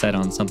their eyes set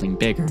on something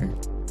bigger,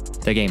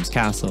 the game's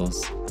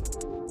castles.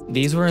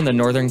 These were in the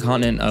northern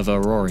continent of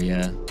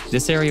Auroria.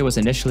 This area was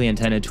initially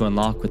intended to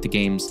unlock with the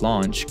game's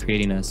launch,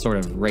 creating a sort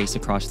of race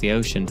across the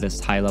ocean to this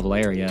high-level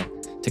area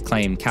to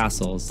claim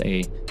castles,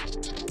 a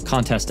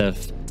contest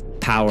of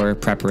power,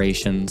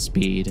 preparation,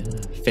 speed,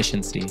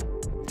 efficiency.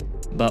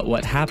 But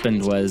what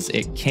happened was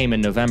it came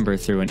in November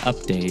through an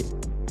update.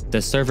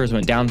 The servers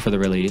went down for the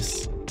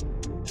release.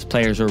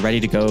 Players were ready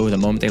to go the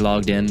moment they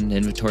logged in,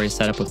 inventory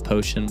set up with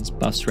potions,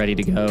 buffs ready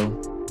to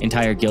go.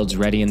 Entire guilds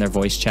ready in their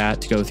voice chat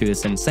to go through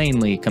this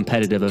insanely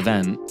competitive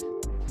event.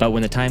 But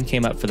when the time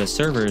came up for the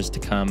servers to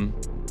come,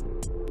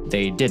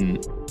 they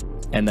didn't.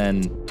 And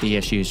then the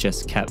issues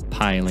just kept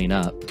piling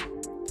up.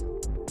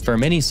 For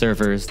many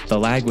servers, the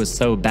lag was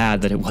so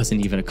bad that it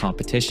wasn't even a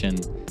competition.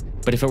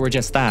 But if it were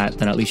just that,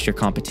 then at least your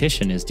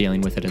competition is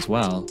dealing with it as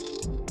well.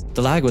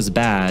 The lag was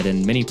bad,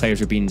 and many players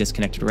were being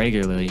disconnected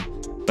regularly,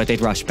 but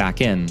they'd rush back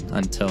in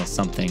until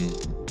something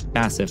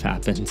massive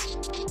happened.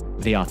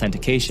 The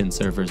authentication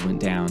servers went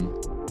down.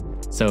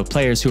 So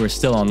players who were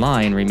still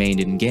online remained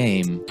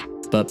in-game,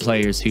 but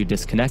players who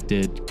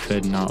disconnected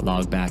could not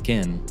log back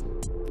in.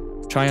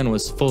 Tryon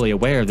was fully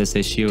aware of this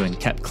issue and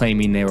kept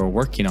claiming they were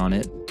working on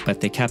it,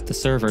 but they kept the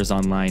servers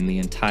online the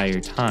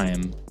entire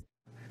time.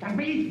 Das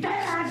Militär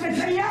hat mich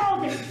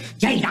verlogen!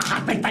 Jeder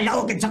hat mich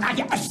verlogen, sogar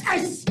die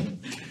SS!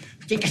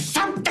 Die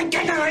gesamte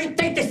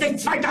Generalität ist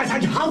nichts weiter als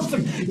ein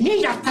Haufen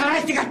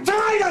niederträchtiger,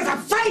 treuloser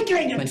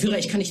Feiglinge! Mein Führer,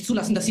 ich kann nicht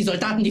zulassen, dass die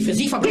Soldaten, die für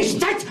Sie verbringen...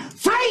 Nicht als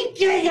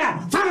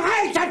Feiglinge!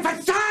 Verreiter,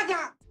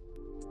 Versager!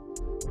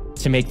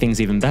 To make things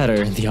even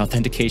better, the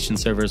authentication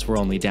servers were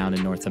only down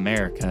in North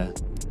America.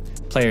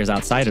 Players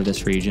outside of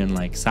this region,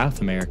 like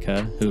South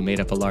America, who made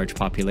up a large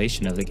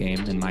population of the game,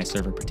 and my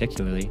server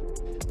particularly,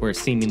 were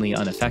seemingly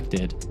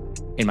unaffected.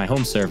 In my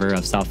home server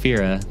of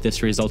Salfira,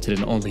 this resulted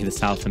in only the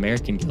South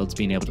American guilds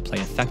being able to play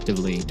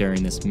effectively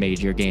during this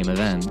major game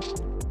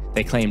event.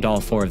 They claimed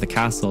all 4 of the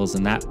castles,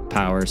 and that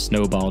power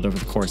snowballed over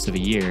the course of a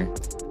year,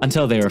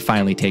 until they were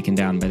finally taken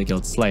down by the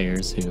guild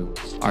slayers, who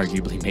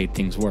arguably made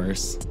things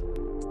worse.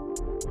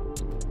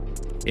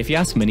 If you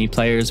ask many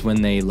players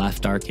when they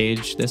left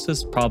ArcheAge, this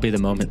was probably the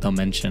moment they'll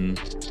mention,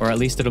 or at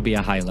least it'll be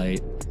a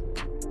highlight.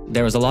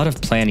 There was a lot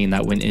of planning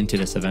that went into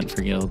this event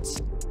for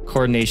guilds.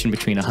 Coordination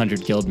between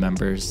 100 guild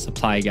members,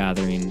 supply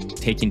gathering,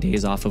 taking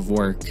days off of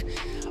work,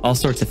 all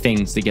sorts of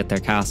things to get their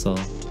castle.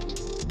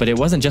 But it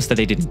wasn't just that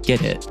they didn't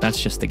get it,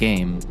 that's just the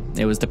game.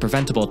 It was the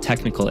preventable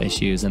technical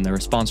issues and the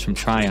response from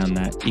Tryon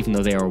that, even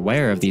though they were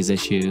aware of these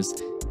issues,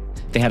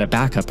 they had a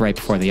backup right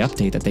before the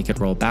update that they could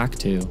roll back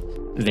to.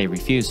 They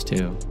refused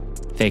to.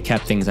 They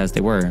kept things as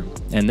they were,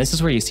 and this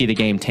is where you see the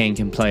game tank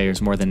in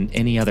players more than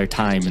any other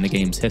time in the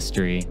game's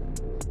history.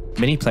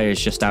 Many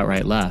players just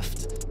outright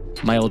left.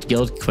 My old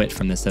guild quit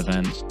from this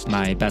event,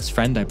 my best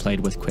friend I played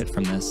with quit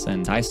from this,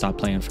 and I stopped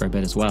playing for a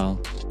bit as well.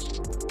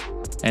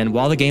 And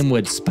while the game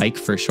would spike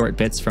for short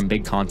bits from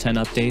big content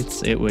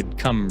updates, it would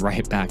come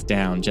right back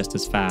down just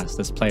as fast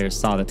as players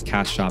saw that the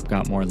cash shop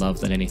got more love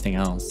than anything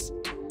else.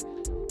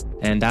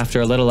 And after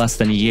a little less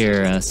than a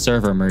year, a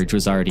server merge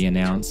was already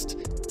announced.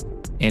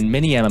 In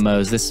many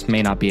MMOs, this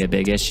may not be a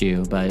big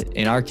issue, but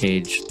in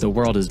ArcheAge, the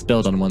world is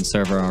built on one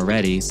server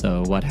already,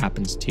 so what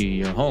happens to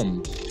your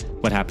home?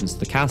 What happens to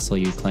the castle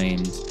you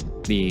claimed?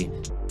 The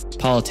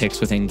politics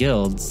within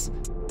guilds?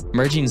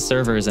 Merging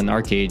servers in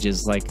ArcheAge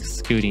is like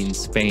scooting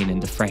Spain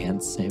into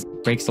France. It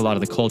breaks a lot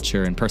of the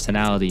culture and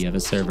personality of a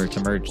server to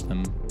merge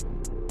them.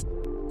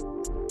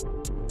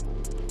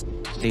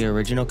 The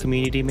original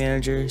community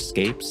manager,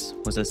 Scapes,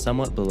 was a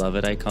somewhat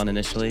beloved icon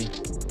initially.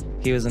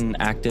 He was an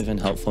active and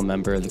helpful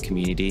member of the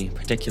community,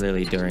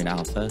 particularly during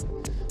alpha,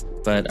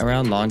 but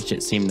around launch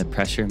it seemed the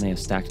pressure may have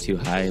stacked too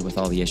high with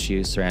all the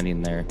issues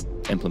surrounding their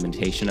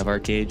implementation of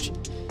ArcheAge,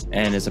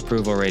 and his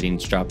approval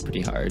ratings dropped pretty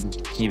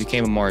hard. He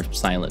became a more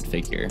silent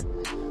figure,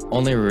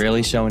 only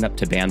really showing up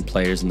to ban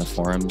players in the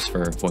forums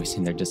for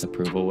voicing their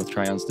disapproval with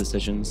Tryon's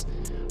decisions,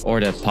 or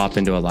to pop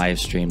into a live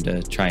stream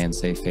to try and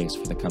save face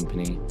for the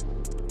company.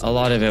 A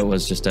lot of it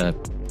was just a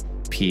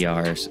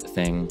PR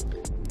thing.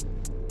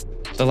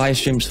 The live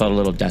streams felt a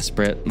little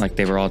desperate, like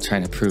they were all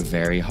trying to prove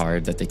very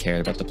hard that they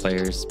cared about the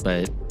players,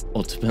 but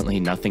ultimately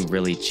nothing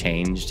really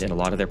changed, and a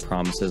lot of their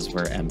promises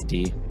were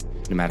empty,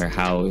 no matter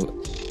how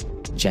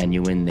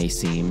genuine they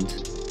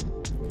seemed.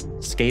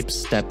 Scapes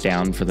stepped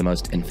down for the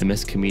most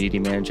infamous community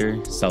manager,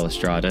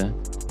 Celestrata,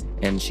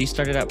 and she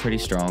started out pretty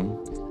strong.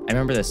 I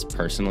remember this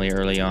personally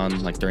early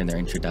on, like during their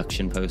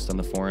introduction post on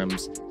the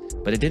forums,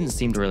 but it didn't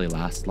seem to really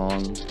last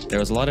long. There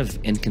was a lot of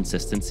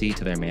inconsistency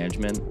to their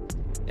management,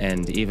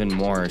 and even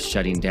more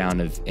shutting down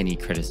of any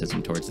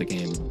criticism towards the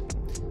game.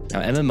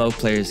 Now, MMO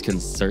players can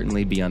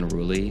certainly be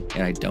unruly,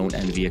 and I don't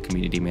envy a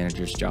community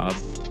manager's job,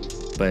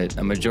 but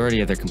a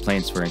majority of their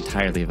complaints were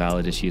entirely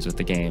valid issues with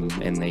the game,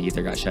 and they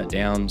either got shut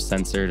down,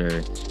 censored,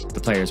 or the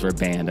players were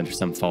banned under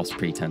some false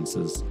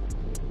pretenses.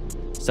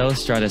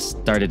 Celestrata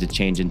started to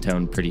change in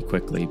tone pretty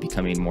quickly,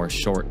 becoming more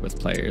short with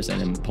players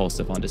and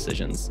impulsive on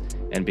decisions,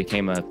 and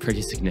became a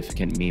pretty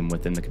significant meme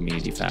within the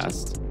community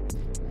fast.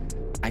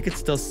 I could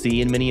still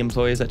see in many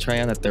employees at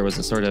Tryon that there was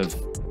a sort of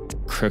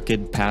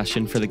crooked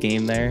passion for the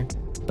game there,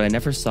 but I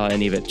never saw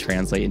any of it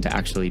translate into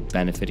actually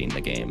benefiting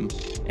the game,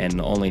 and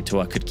only to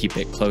what could keep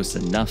it close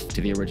enough to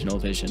the original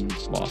vision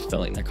while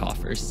filling their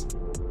coffers.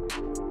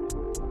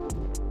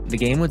 The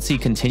game would see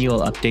continual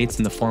updates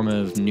in the form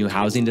of new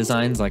housing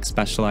designs like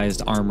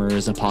specialized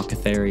armors,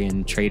 apothecary,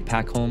 and trade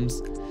pack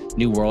homes,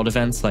 new world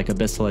events like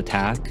Abyssal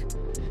Attack,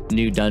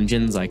 new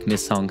dungeons like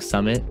Mishong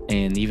Summit,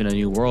 and even a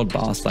new world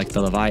boss like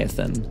the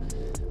Leviathan.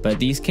 But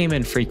these came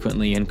in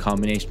frequently in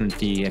combination with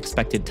the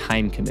expected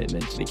time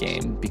commitment to the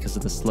game because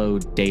of the slow,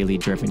 daily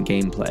driven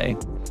gameplay.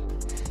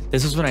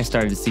 This is when I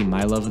started to see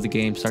my love of the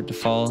game start to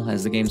fall,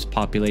 as the game's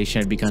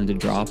population had begun to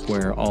drop,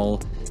 where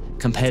all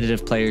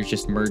competitive players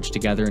just merged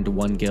together into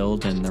one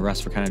guild and the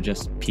rest were kind of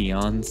just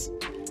peons.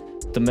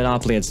 The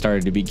monopoly had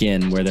started to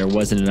begin where there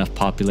wasn't enough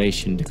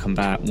population to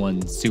combat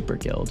one super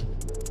guild.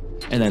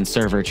 And then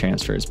server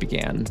transfers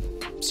began.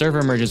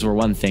 Server merges were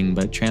one thing,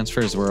 but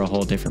transfers were a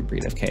whole different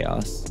breed of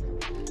chaos.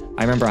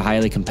 I remember a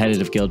highly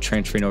competitive guild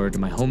transferring over to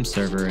my home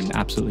server and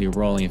absolutely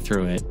rolling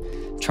through it,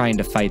 trying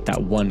to fight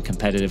that one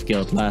competitive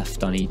guild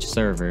left on each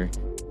server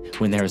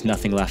when there was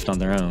nothing left on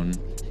their own.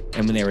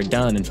 And when they were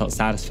done and felt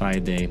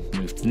satisfied, they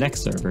moved to the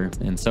next server,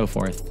 and so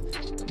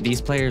forth. These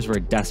players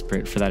were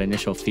desperate for that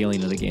initial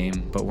feeling of the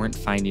game, but weren't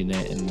finding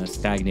it in the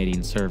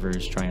stagnating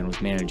servers Trion was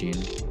managing.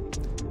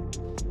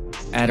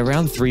 At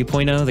around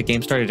 3.0, the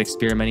game started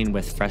experimenting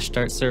with fresh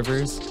start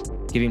servers,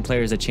 giving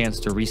players a chance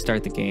to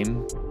restart the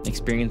game,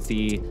 experience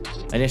the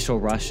initial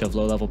rush of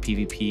low-level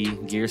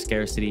PvP, gear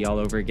scarcity all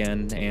over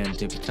again, and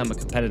to become a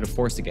competitive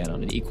force again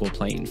on an equal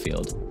playing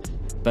field.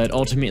 But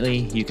ultimately,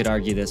 you could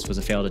argue this was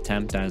a failed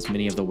attempt, as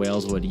many of the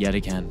whales would yet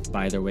again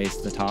buy their ways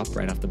to the top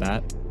right off the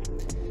bat.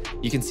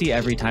 You can see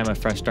every time a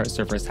fresh start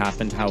server has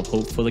happened how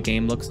hopeful the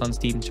game looks on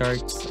Steam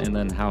charts, and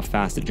then how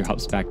fast it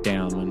drops back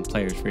down when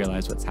players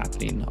realize what's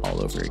happening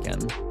all over again.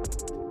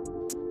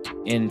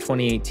 In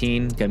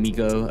 2018,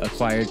 Gamigo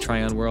acquired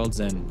Trion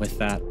Worlds, and with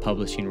that,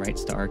 publishing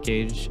rights to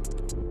ArcheAge.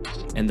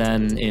 And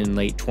then in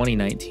late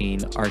 2019,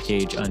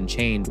 ArcheAge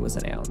Unchained was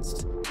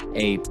announced,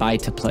 a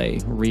buy-to-play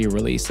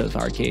re-release of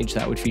ArcheAge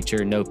that would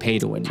feature no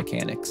pay-to-win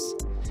mechanics.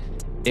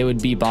 It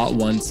would be bought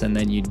once and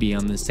then you'd be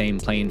on the same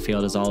playing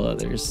field as all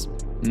others.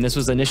 And this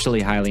was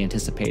initially highly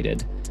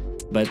anticipated,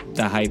 but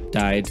the hype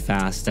died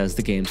fast as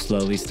the game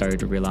slowly started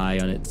to rely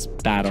on its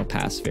Battle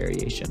Pass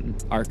variation,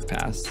 Arc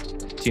Pass,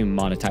 to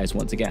monetize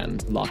once again,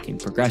 locking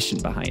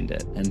progression behind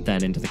it, and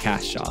then into the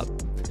cash shop.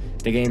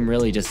 The game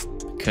really just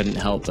couldn't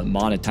help but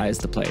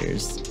monetize the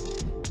players,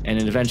 and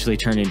it eventually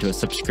turned into a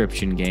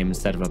subscription game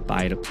instead of a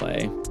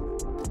buy-to-play.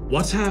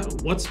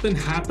 What's been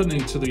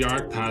happening to the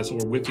Arc Pass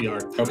or with the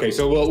Arc Pass? Okay,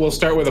 so we'll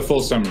start with a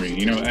full summary.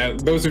 You know,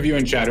 those of you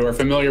in chat who are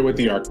familiar with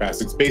the Arc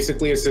Pass, it's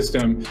basically a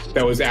system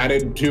that was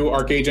added to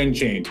ArcheAge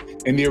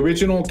Unchained. And the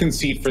original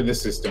conceit for this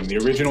system, the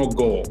original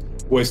goal,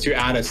 was to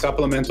add a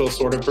supplemental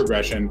sort of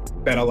progression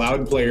that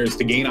allowed players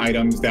to gain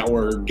items that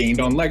were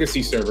gained on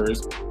legacy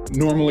servers,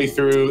 normally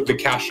through the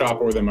cash shop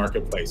or the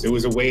marketplace. It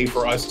was a way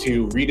for us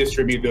to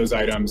redistribute those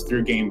items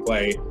through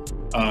gameplay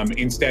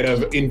instead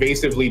of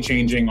invasively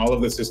changing all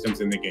of the systems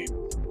in the game.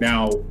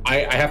 Now,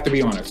 I have to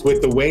be honest,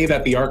 with the way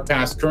that the Arc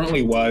Pass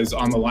currently was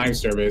on the live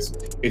service,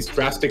 it's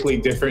drastically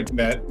different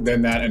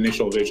than that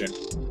initial vision.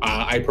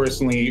 I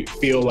personally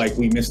feel like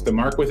we missed the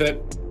mark with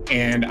it,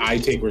 and I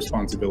take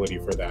responsibility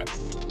for that.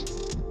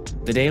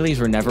 The dailies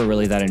were never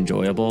really that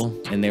enjoyable,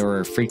 and they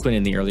were frequent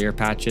in the earlier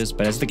patches,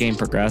 but as the game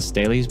progressed,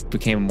 dailies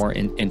became a more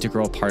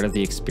integral part of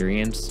the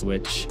experience,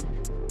 which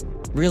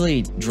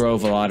really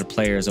drove a lot of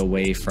players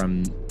away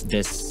from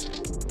this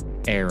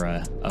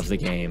era of the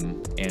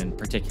game, and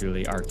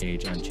particularly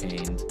ArcheAge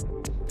Unchained.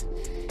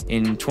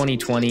 In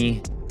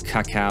 2020,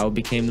 Kakao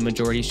became the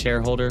majority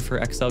shareholder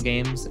for XL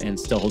Games and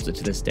still holds it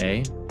to this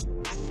day.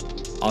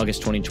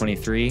 August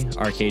 2023,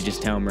 ArcheAge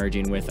is now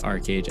merging with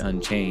ArcheAge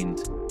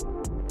Unchained.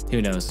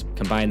 Who knows,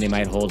 combined they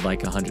might hold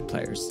like 100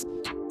 players.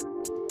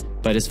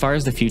 But as far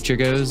as the future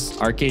goes,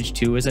 ArcheAge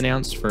 2 is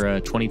announced for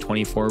a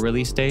 2024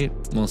 release date.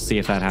 We'll see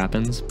if that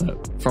happens,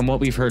 but from what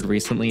we've heard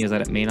recently is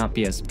that it may not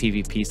be as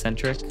PvP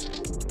centric.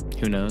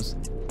 Who knows?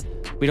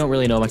 We don't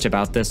really know much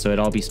about this, so it'd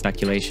all be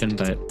speculation,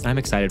 but I'm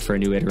excited for a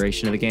new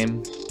iteration of the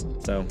game.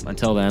 So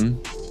until then,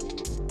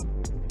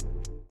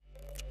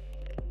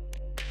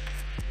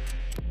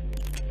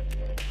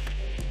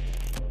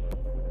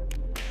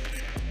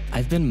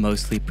 I've been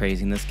mostly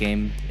praising this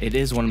game. It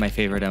is one of my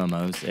favorite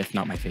MMOs, if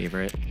not my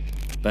favorite,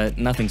 but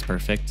nothing's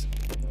perfect.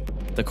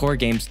 The core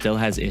game still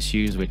has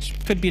issues which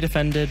could be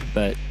defended,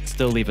 but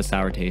still leave a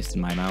sour taste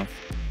in my mouth.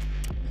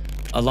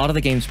 A lot of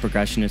the game's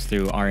progression is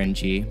through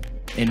RNG.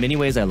 In many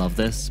ways I love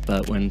this,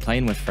 but when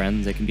playing with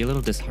friends it can be a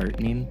little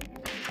disheartening,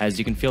 as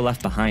you can feel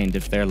left behind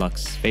if their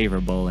luck's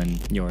favorable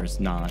and yours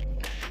not.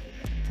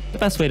 The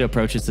best way to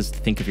approach this is to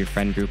think of your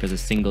friend group as a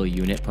single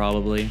unit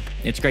probably.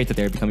 It's great that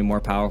they're becoming more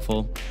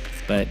powerful,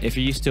 but if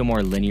you're used to a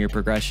more linear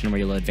progression where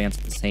you'll advance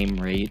at the same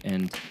rate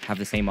and have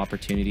the same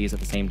opportunities at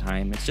the same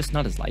time, it's just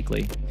not as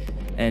likely.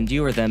 And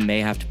you or them may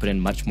have to put in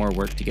much more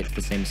work to get to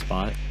the same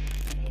spot.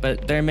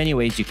 But there are many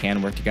ways you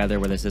can work together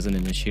where this isn't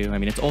an issue. I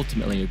mean, it's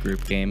ultimately a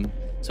group game,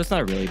 so it's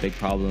not a really big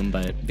problem,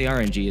 but the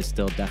RNG is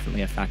still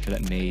definitely a factor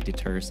that may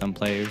deter some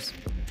players.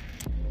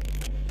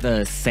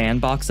 The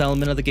sandbox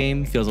element of the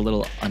game feels a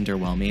little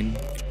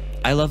underwhelming.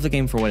 I love the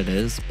game for what it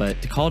is,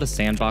 but to call it a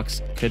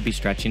sandbox could be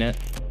stretching it.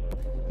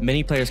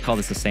 Many players call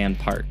this a sand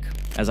park,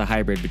 as a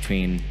hybrid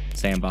between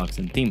sandbox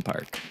and theme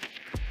park.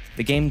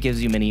 The game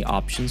gives you many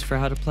options for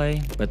how to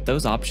play, but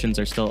those options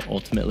are still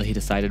ultimately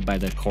decided by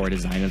the core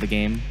design of the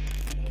game.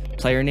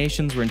 Player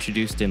nations were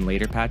introduced in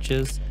later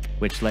patches,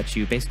 which lets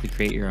you basically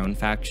create your own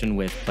faction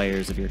with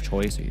players of your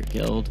choice or your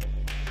guild,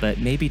 but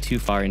maybe too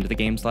far into the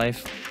game's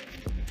life.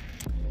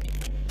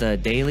 The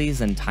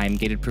dailies and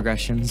time-gated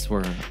progressions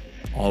were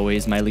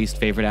always my least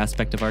favorite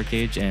aspect of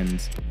ArcheAge,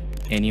 and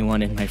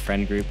anyone in my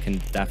friend group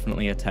can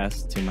definitely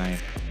attest to my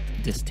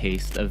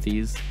distaste of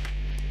these.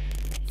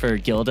 For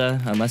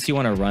Gilda, unless you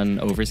want to run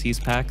overseas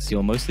packs,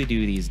 you'll mostly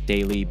do these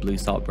daily Blue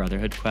Salt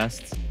Brotherhood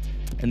quests.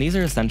 And these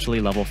are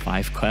essentially level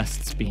 5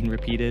 quests being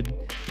repeated.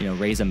 You know,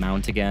 raise a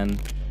mount again,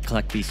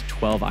 collect these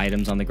 12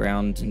 items on the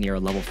ground near a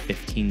level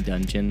 15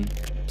 dungeon,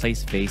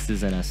 place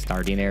vases in a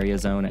starting area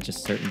zone at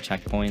just certain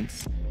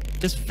checkpoints.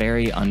 Just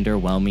very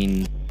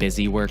underwhelming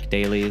busy work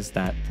dailies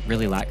that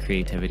really lack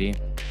creativity.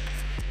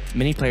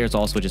 Many players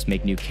also just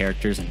make new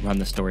characters and run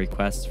the story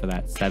quests for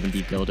that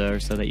 70 Gilda or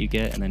so that you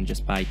get, and then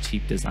just buy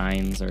cheap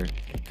designs or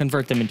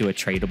convert them into a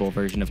tradable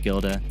version of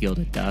Gilda,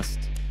 Gilda Dust,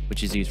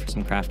 which is used for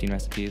some crafting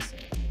recipes.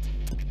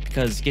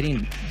 Because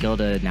getting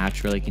Gilda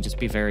naturally can just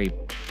be very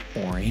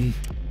boring.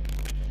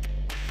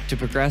 To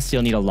progress,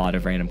 you'll need a lot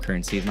of random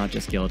currencies, not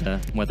just Gilda,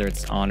 whether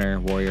it's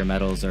honor, warrior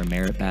medals, or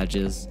merit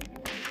badges.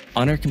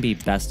 Honor can be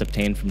best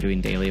obtained from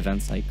doing daily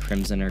events like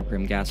Crimson or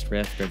Grimghast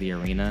Rift or the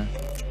Arena.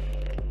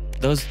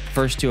 Those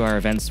first two are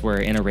events where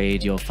in a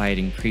raid you'll fight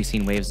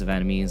increasing waves of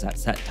enemies at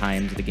set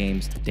times of the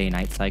game's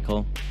day-night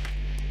cycle.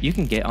 You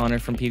can get honor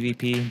from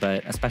PvP,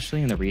 but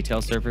especially in the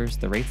retail servers,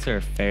 the rates are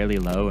fairly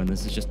low, and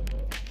this is just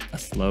a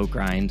slow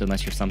grind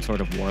unless you're some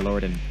sort of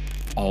warlord and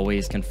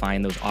always can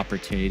find those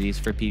opportunities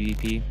for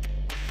PvP.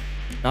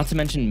 Not to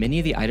mention, many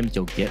of the items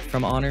you'll get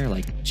from honor,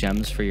 like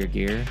gems for your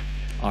gear,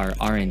 are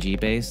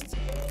RNG based.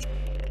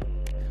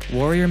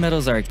 Warrior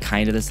medals are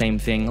kind of the same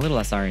thing, a little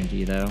less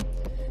RNG though.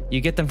 You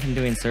get them from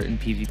doing certain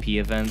PvP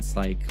events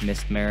like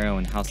Mist Marrow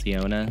and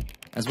Halcyona,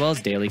 as well as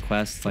daily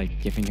quests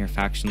like giving your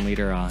faction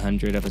leader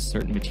 100 of a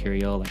certain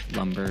material like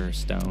lumber or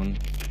stone.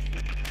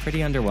 Pretty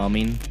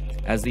underwhelming,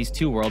 as these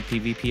two world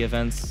PvP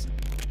events,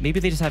 maybe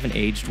they just haven't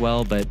aged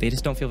well, but they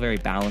just don't feel very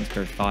balanced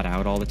or thought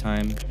out all the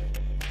time.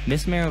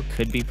 Mist Marrow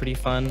could be pretty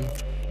fun,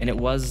 and it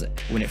was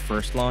when it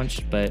first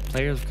launched, but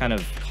players kind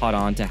of caught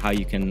on to how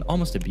you can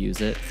almost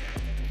abuse it,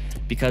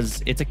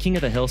 because it's a King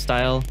of the Hill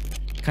style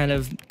kind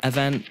of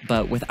event,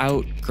 but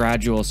without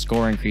gradual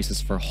score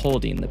increases for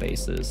holding the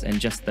bases and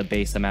just the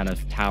base amount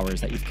of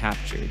towers that you've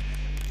captured.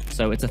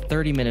 So it's a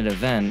 30-minute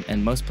event,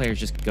 and most players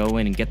just go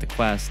in and get the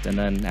quest, and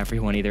then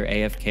everyone either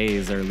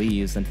AFKs or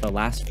leaves until the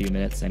last few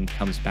minutes and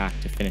comes back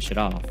to finish it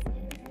off.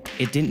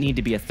 It didn't need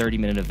to be a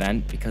 30-minute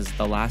event because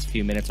the last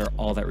few minutes are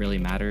all that really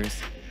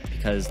matters,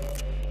 because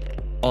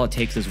all it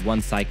takes is one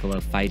cycle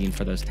of fighting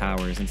for those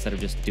towers instead of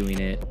just doing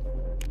it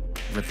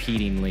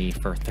repeatedly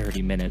for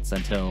 30 minutes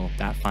until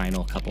that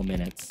final couple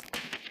minutes.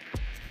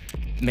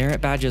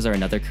 Merit badges are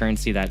another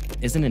currency that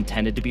isn't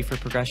intended to be for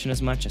progression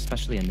as much,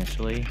 especially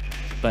initially,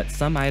 but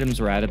some items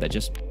were added that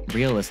just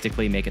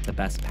realistically make it the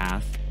best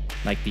path,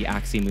 like the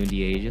Axii Mundi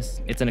Aegis.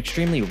 It's an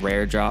extremely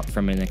rare drop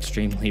from an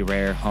extremely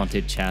rare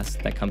haunted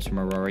chest that comes from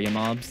Aurora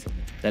mobs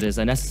that is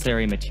a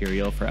necessary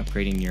material for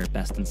upgrading your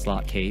best in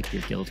slot cape,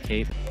 your guild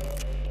cape.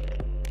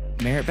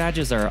 Merit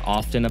badges are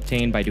often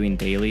obtained by doing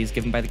dailies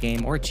given by the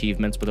game, or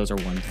achievements, but those are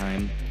one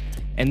time.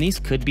 And these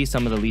could be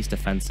some of the least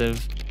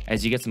offensive,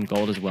 as you get some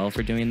gold as well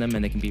for doing them,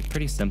 and they can be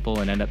pretty simple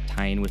and end up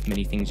tying with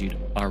many things you'd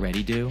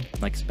already do,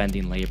 like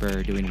spending labor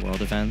or doing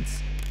world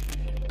events.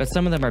 But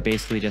some of them are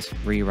basically just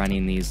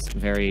rerunning these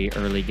very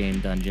early game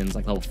dungeons,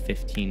 like level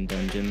 15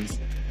 dungeons,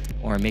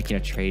 or making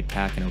a trade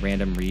pack in a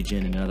random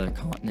region in another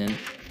continent,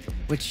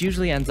 which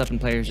usually ends up in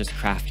players just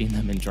crafting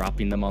them and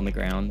dropping them on the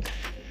ground.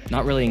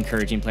 Not really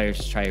encouraging players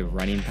to try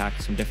running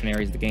packs from different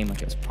areas of the game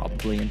like it was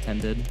probably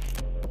intended.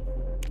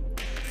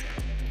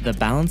 The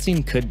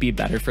balancing could be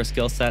better for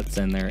skill sets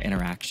and their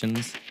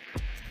interactions.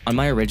 On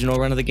my original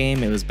run of the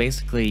game, it was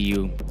basically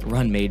you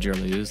run mage or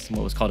lose,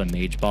 what was called a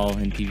mage ball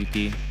in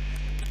PvP.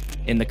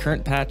 In the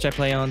current patch I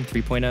play on,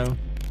 3.0,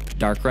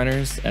 Dark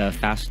Runners, a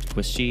fast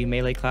squishy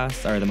melee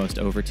class, are the most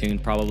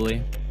overtuned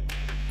probably.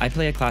 I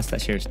play a class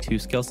that shares two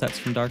skill sets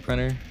from Dark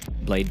Runner,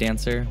 Blade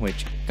Dancer,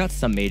 which got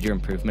some major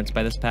improvements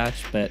by this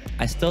patch, but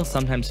I still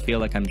sometimes feel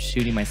like I'm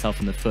shooting myself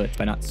in the foot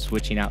by not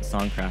switching out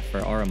Songcraft for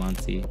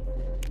Auramancy.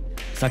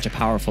 Such a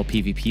powerful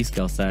PvP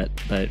skill set,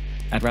 but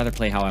I'd rather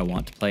play how I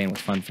want to play and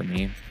what's fun for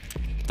me.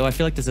 Though I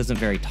feel like this isn't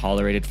very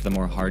tolerated for the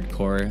more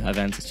hardcore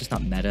events, it's just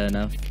not meta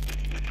enough.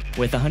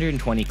 With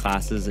 120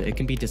 classes, it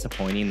can be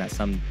disappointing that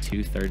some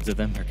 2/3 of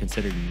them are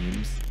considered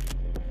memes.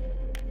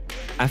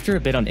 After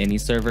a bit on any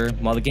server,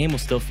 while the game will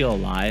still feel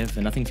alive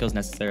and nothing feels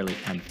necessarily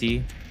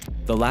empty,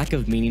 the lack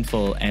of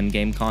meaningful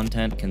endgame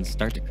content can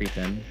start to creep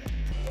in.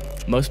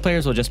 Most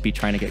players will just be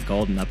trying to get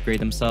gold and upgrade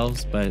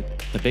themselves,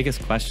 but the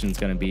biggest question is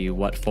going to be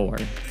what for?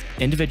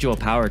 Individual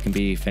power can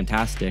be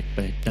fantastic,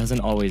 but it doesn't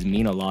always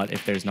mean a lot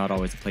if there's not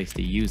always a place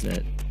to use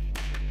it.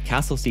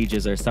 Castle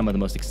sieges are some of the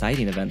most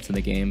exciting events in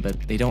the game, but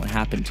they don't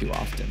happen too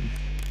often.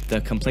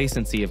 The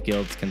complacency of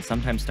guilds can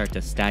sometimes start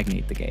to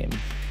stagnate the game.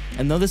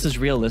 And though this is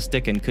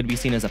realistic and could be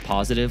seen as a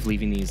positive,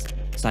 leaving these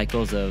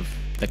cycles of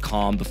the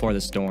calm before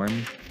the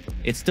storm,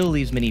 it still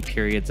leaves many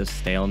periods of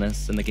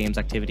staleness in the game's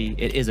activity.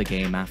 It is a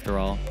game after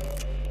all.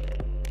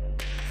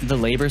 The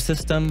labor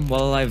system,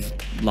 while I've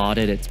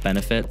lauded its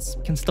benefits,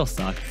 can still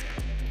suck.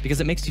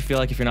 because it makes you feel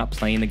like if you're not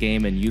playing the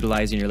game and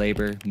utilizing your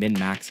labor,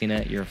 min-maxing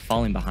it, you're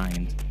falling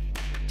behind.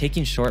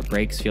 Taking short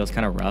breaks feels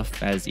kind of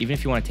rough, as even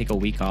if you want to take a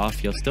week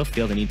off, you'll still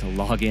feel the need to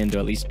log in to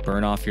at least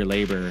burn off your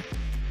labor,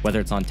 whether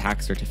it's on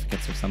tax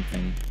certificates or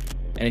something.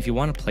 And if you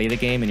want to play the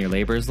game and your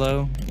labor is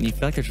low, and you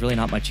feel like there's really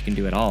not much you can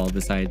do at all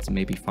besides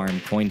maybe farm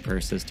coin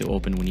purses to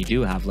open when you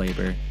do have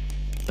labor,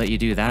 but you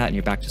do that and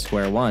you're back to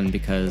square one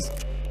because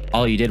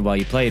all you did while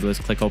you played was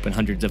click open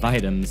hundreds of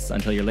items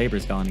until your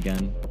labor's gone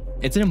again.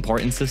 It's an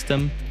important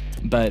system,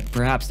 but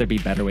perhaps there'd be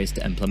better ways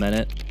to implement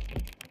it.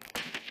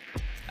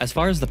 As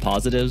far as the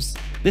positives,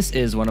 this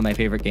is one of my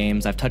favorite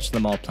games. I've touched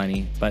them all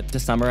plenty, but to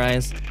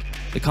summarize,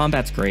 the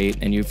combat's great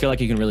and you feel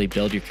like you can really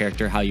build your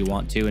character how you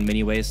want to in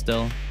many ways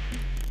still.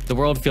 The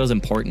world feels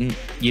important.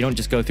 You don't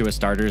just go through a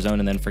starter zone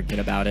and then forget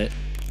about it.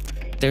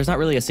 There's not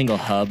really a single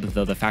hub,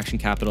 though the faction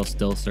capital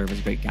still serves as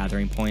a great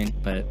gathering point,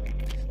 but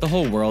the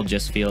whole world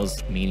just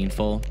feels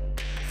meaningful.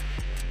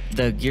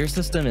 The gear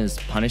system is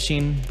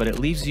punishing, but it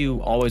leaves you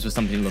always with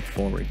something to look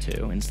forward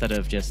to, instead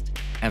of just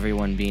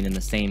everyone being in the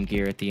same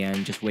gear at the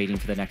end, just waiting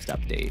for the next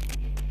update.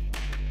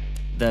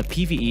 The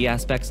PvE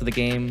aspects of the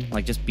game,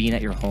 like just being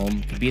at your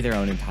home, could be their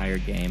own entire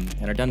game,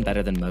 and are done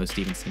better than most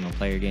even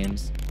single-player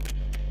games.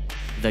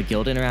 The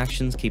guild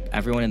interactions keep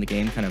everyone in the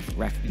game kind of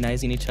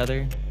recognizing each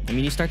other. I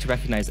mean, you start to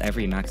recognize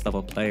every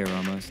max-level player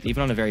almost,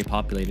 even on a very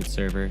populated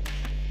server,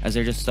 as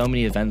there are just so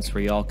many events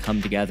where you all come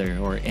together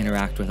or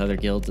interact with other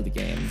guilds of the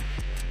game,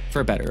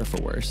 for better or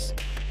for worse.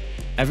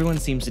 Everyone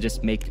seems to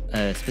just make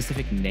a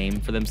specific name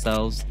for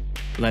themselves,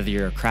 whether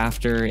you're a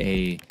crafter,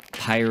 a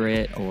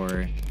pirate,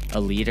 or a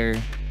leader.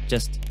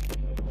 Just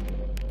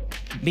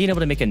being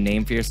able to make a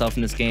name for yourself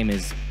in this game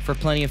is, for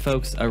plenty of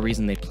folks, a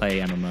reason they play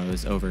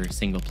MMOs over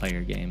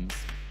single-player games.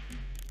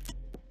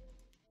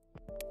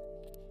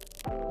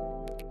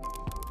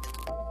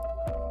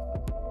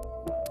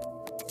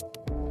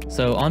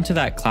 So onto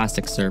that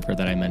classic server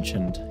that I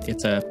mentioned.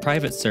 It's a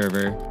private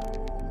server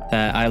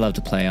that I love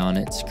to play on.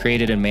 It's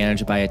created and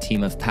managed by a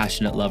team of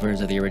passionate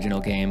lovers of the original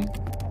game.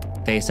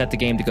 They set the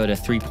game to go to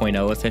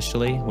 3.0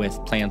 officially, with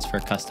plans for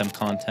custom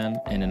content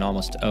in an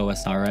almost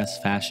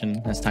OSRS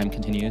fashion as time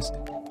continues,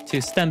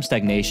 to stem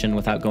stagnation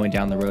without going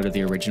down the road of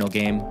the original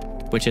game,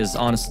 which has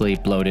honestly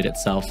bloated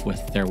itself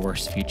with their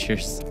worst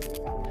features.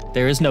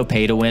 There is no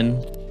pay to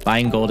win.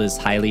 Buying gold is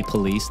highly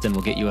policed and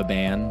will get you a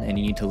ban, and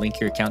you need to link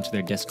your account to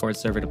their Discord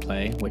server to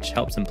play, which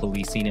helps in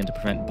policing and to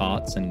prevent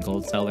bots and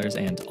gold sellers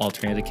and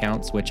alternate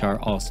accounts, which are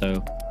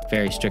also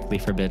very strictly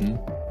forbidden.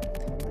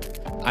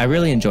 I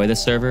really enjoy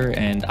this server,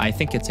 and I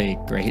think it's a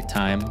great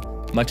time.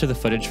 Much of the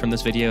footage from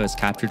this video is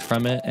captured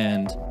from it,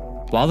 and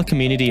while the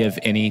community of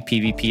any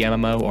PvP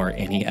MMO or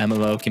any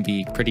MMO can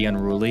be pretty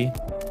unruly,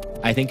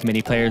 I think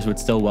many players would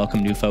still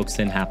welcome new folks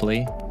in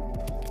happily.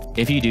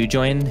 If you do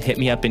join, hit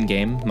me up in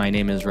game. My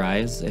name is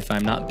Rise. If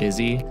I'm not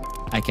busy,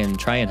 I can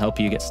try and help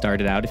you get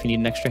started out if you need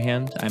an extra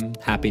hand. I'm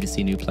happy to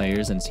see new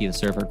players and see the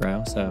server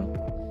grow. So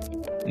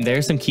there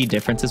are some key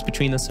differences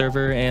between the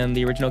server and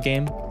the original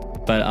game,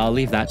 but I'll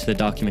leave that to the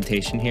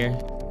documentation here.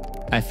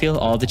 I feel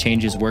all the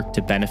changes work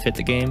to benefit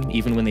the game,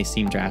 even when they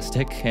seem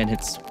drastic, and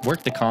it's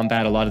worked to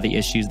combat a lot of the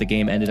issues the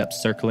game ended up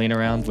circling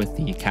around with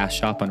the cash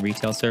shop on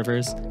retail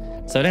servers.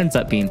 So it ends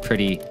up being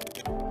pretty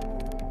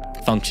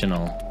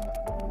functional.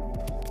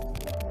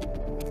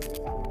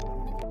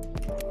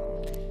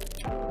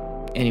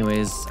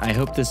 Anyways, I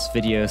hope this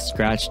video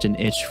scratched an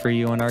itch for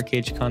you on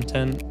ArcheAge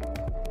content.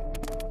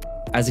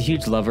 As a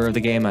huge lover of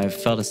the game, I've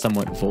felt a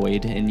somewhat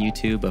void in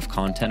YouTube of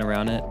content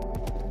around it.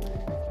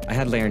 I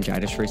had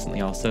laryngitis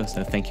recently also,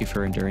 so thank you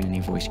for enduring any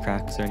voice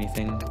cracks or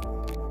anything.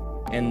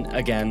 And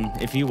again,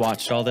 if you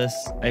watched all this,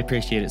 I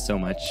appreciate it so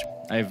much.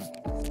 I've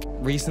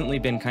recently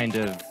been kind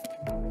of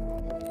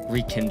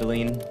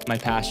rekindling my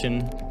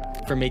passion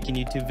for making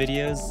YouTube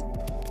videos.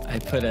 I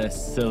put a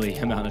silly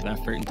amount of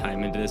effort and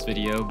time into this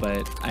video,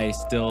 but I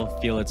still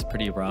feel it's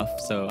pretty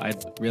rough, so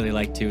I'd really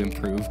like to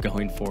improve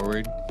going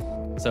forward.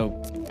 So,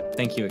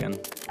 thank you again.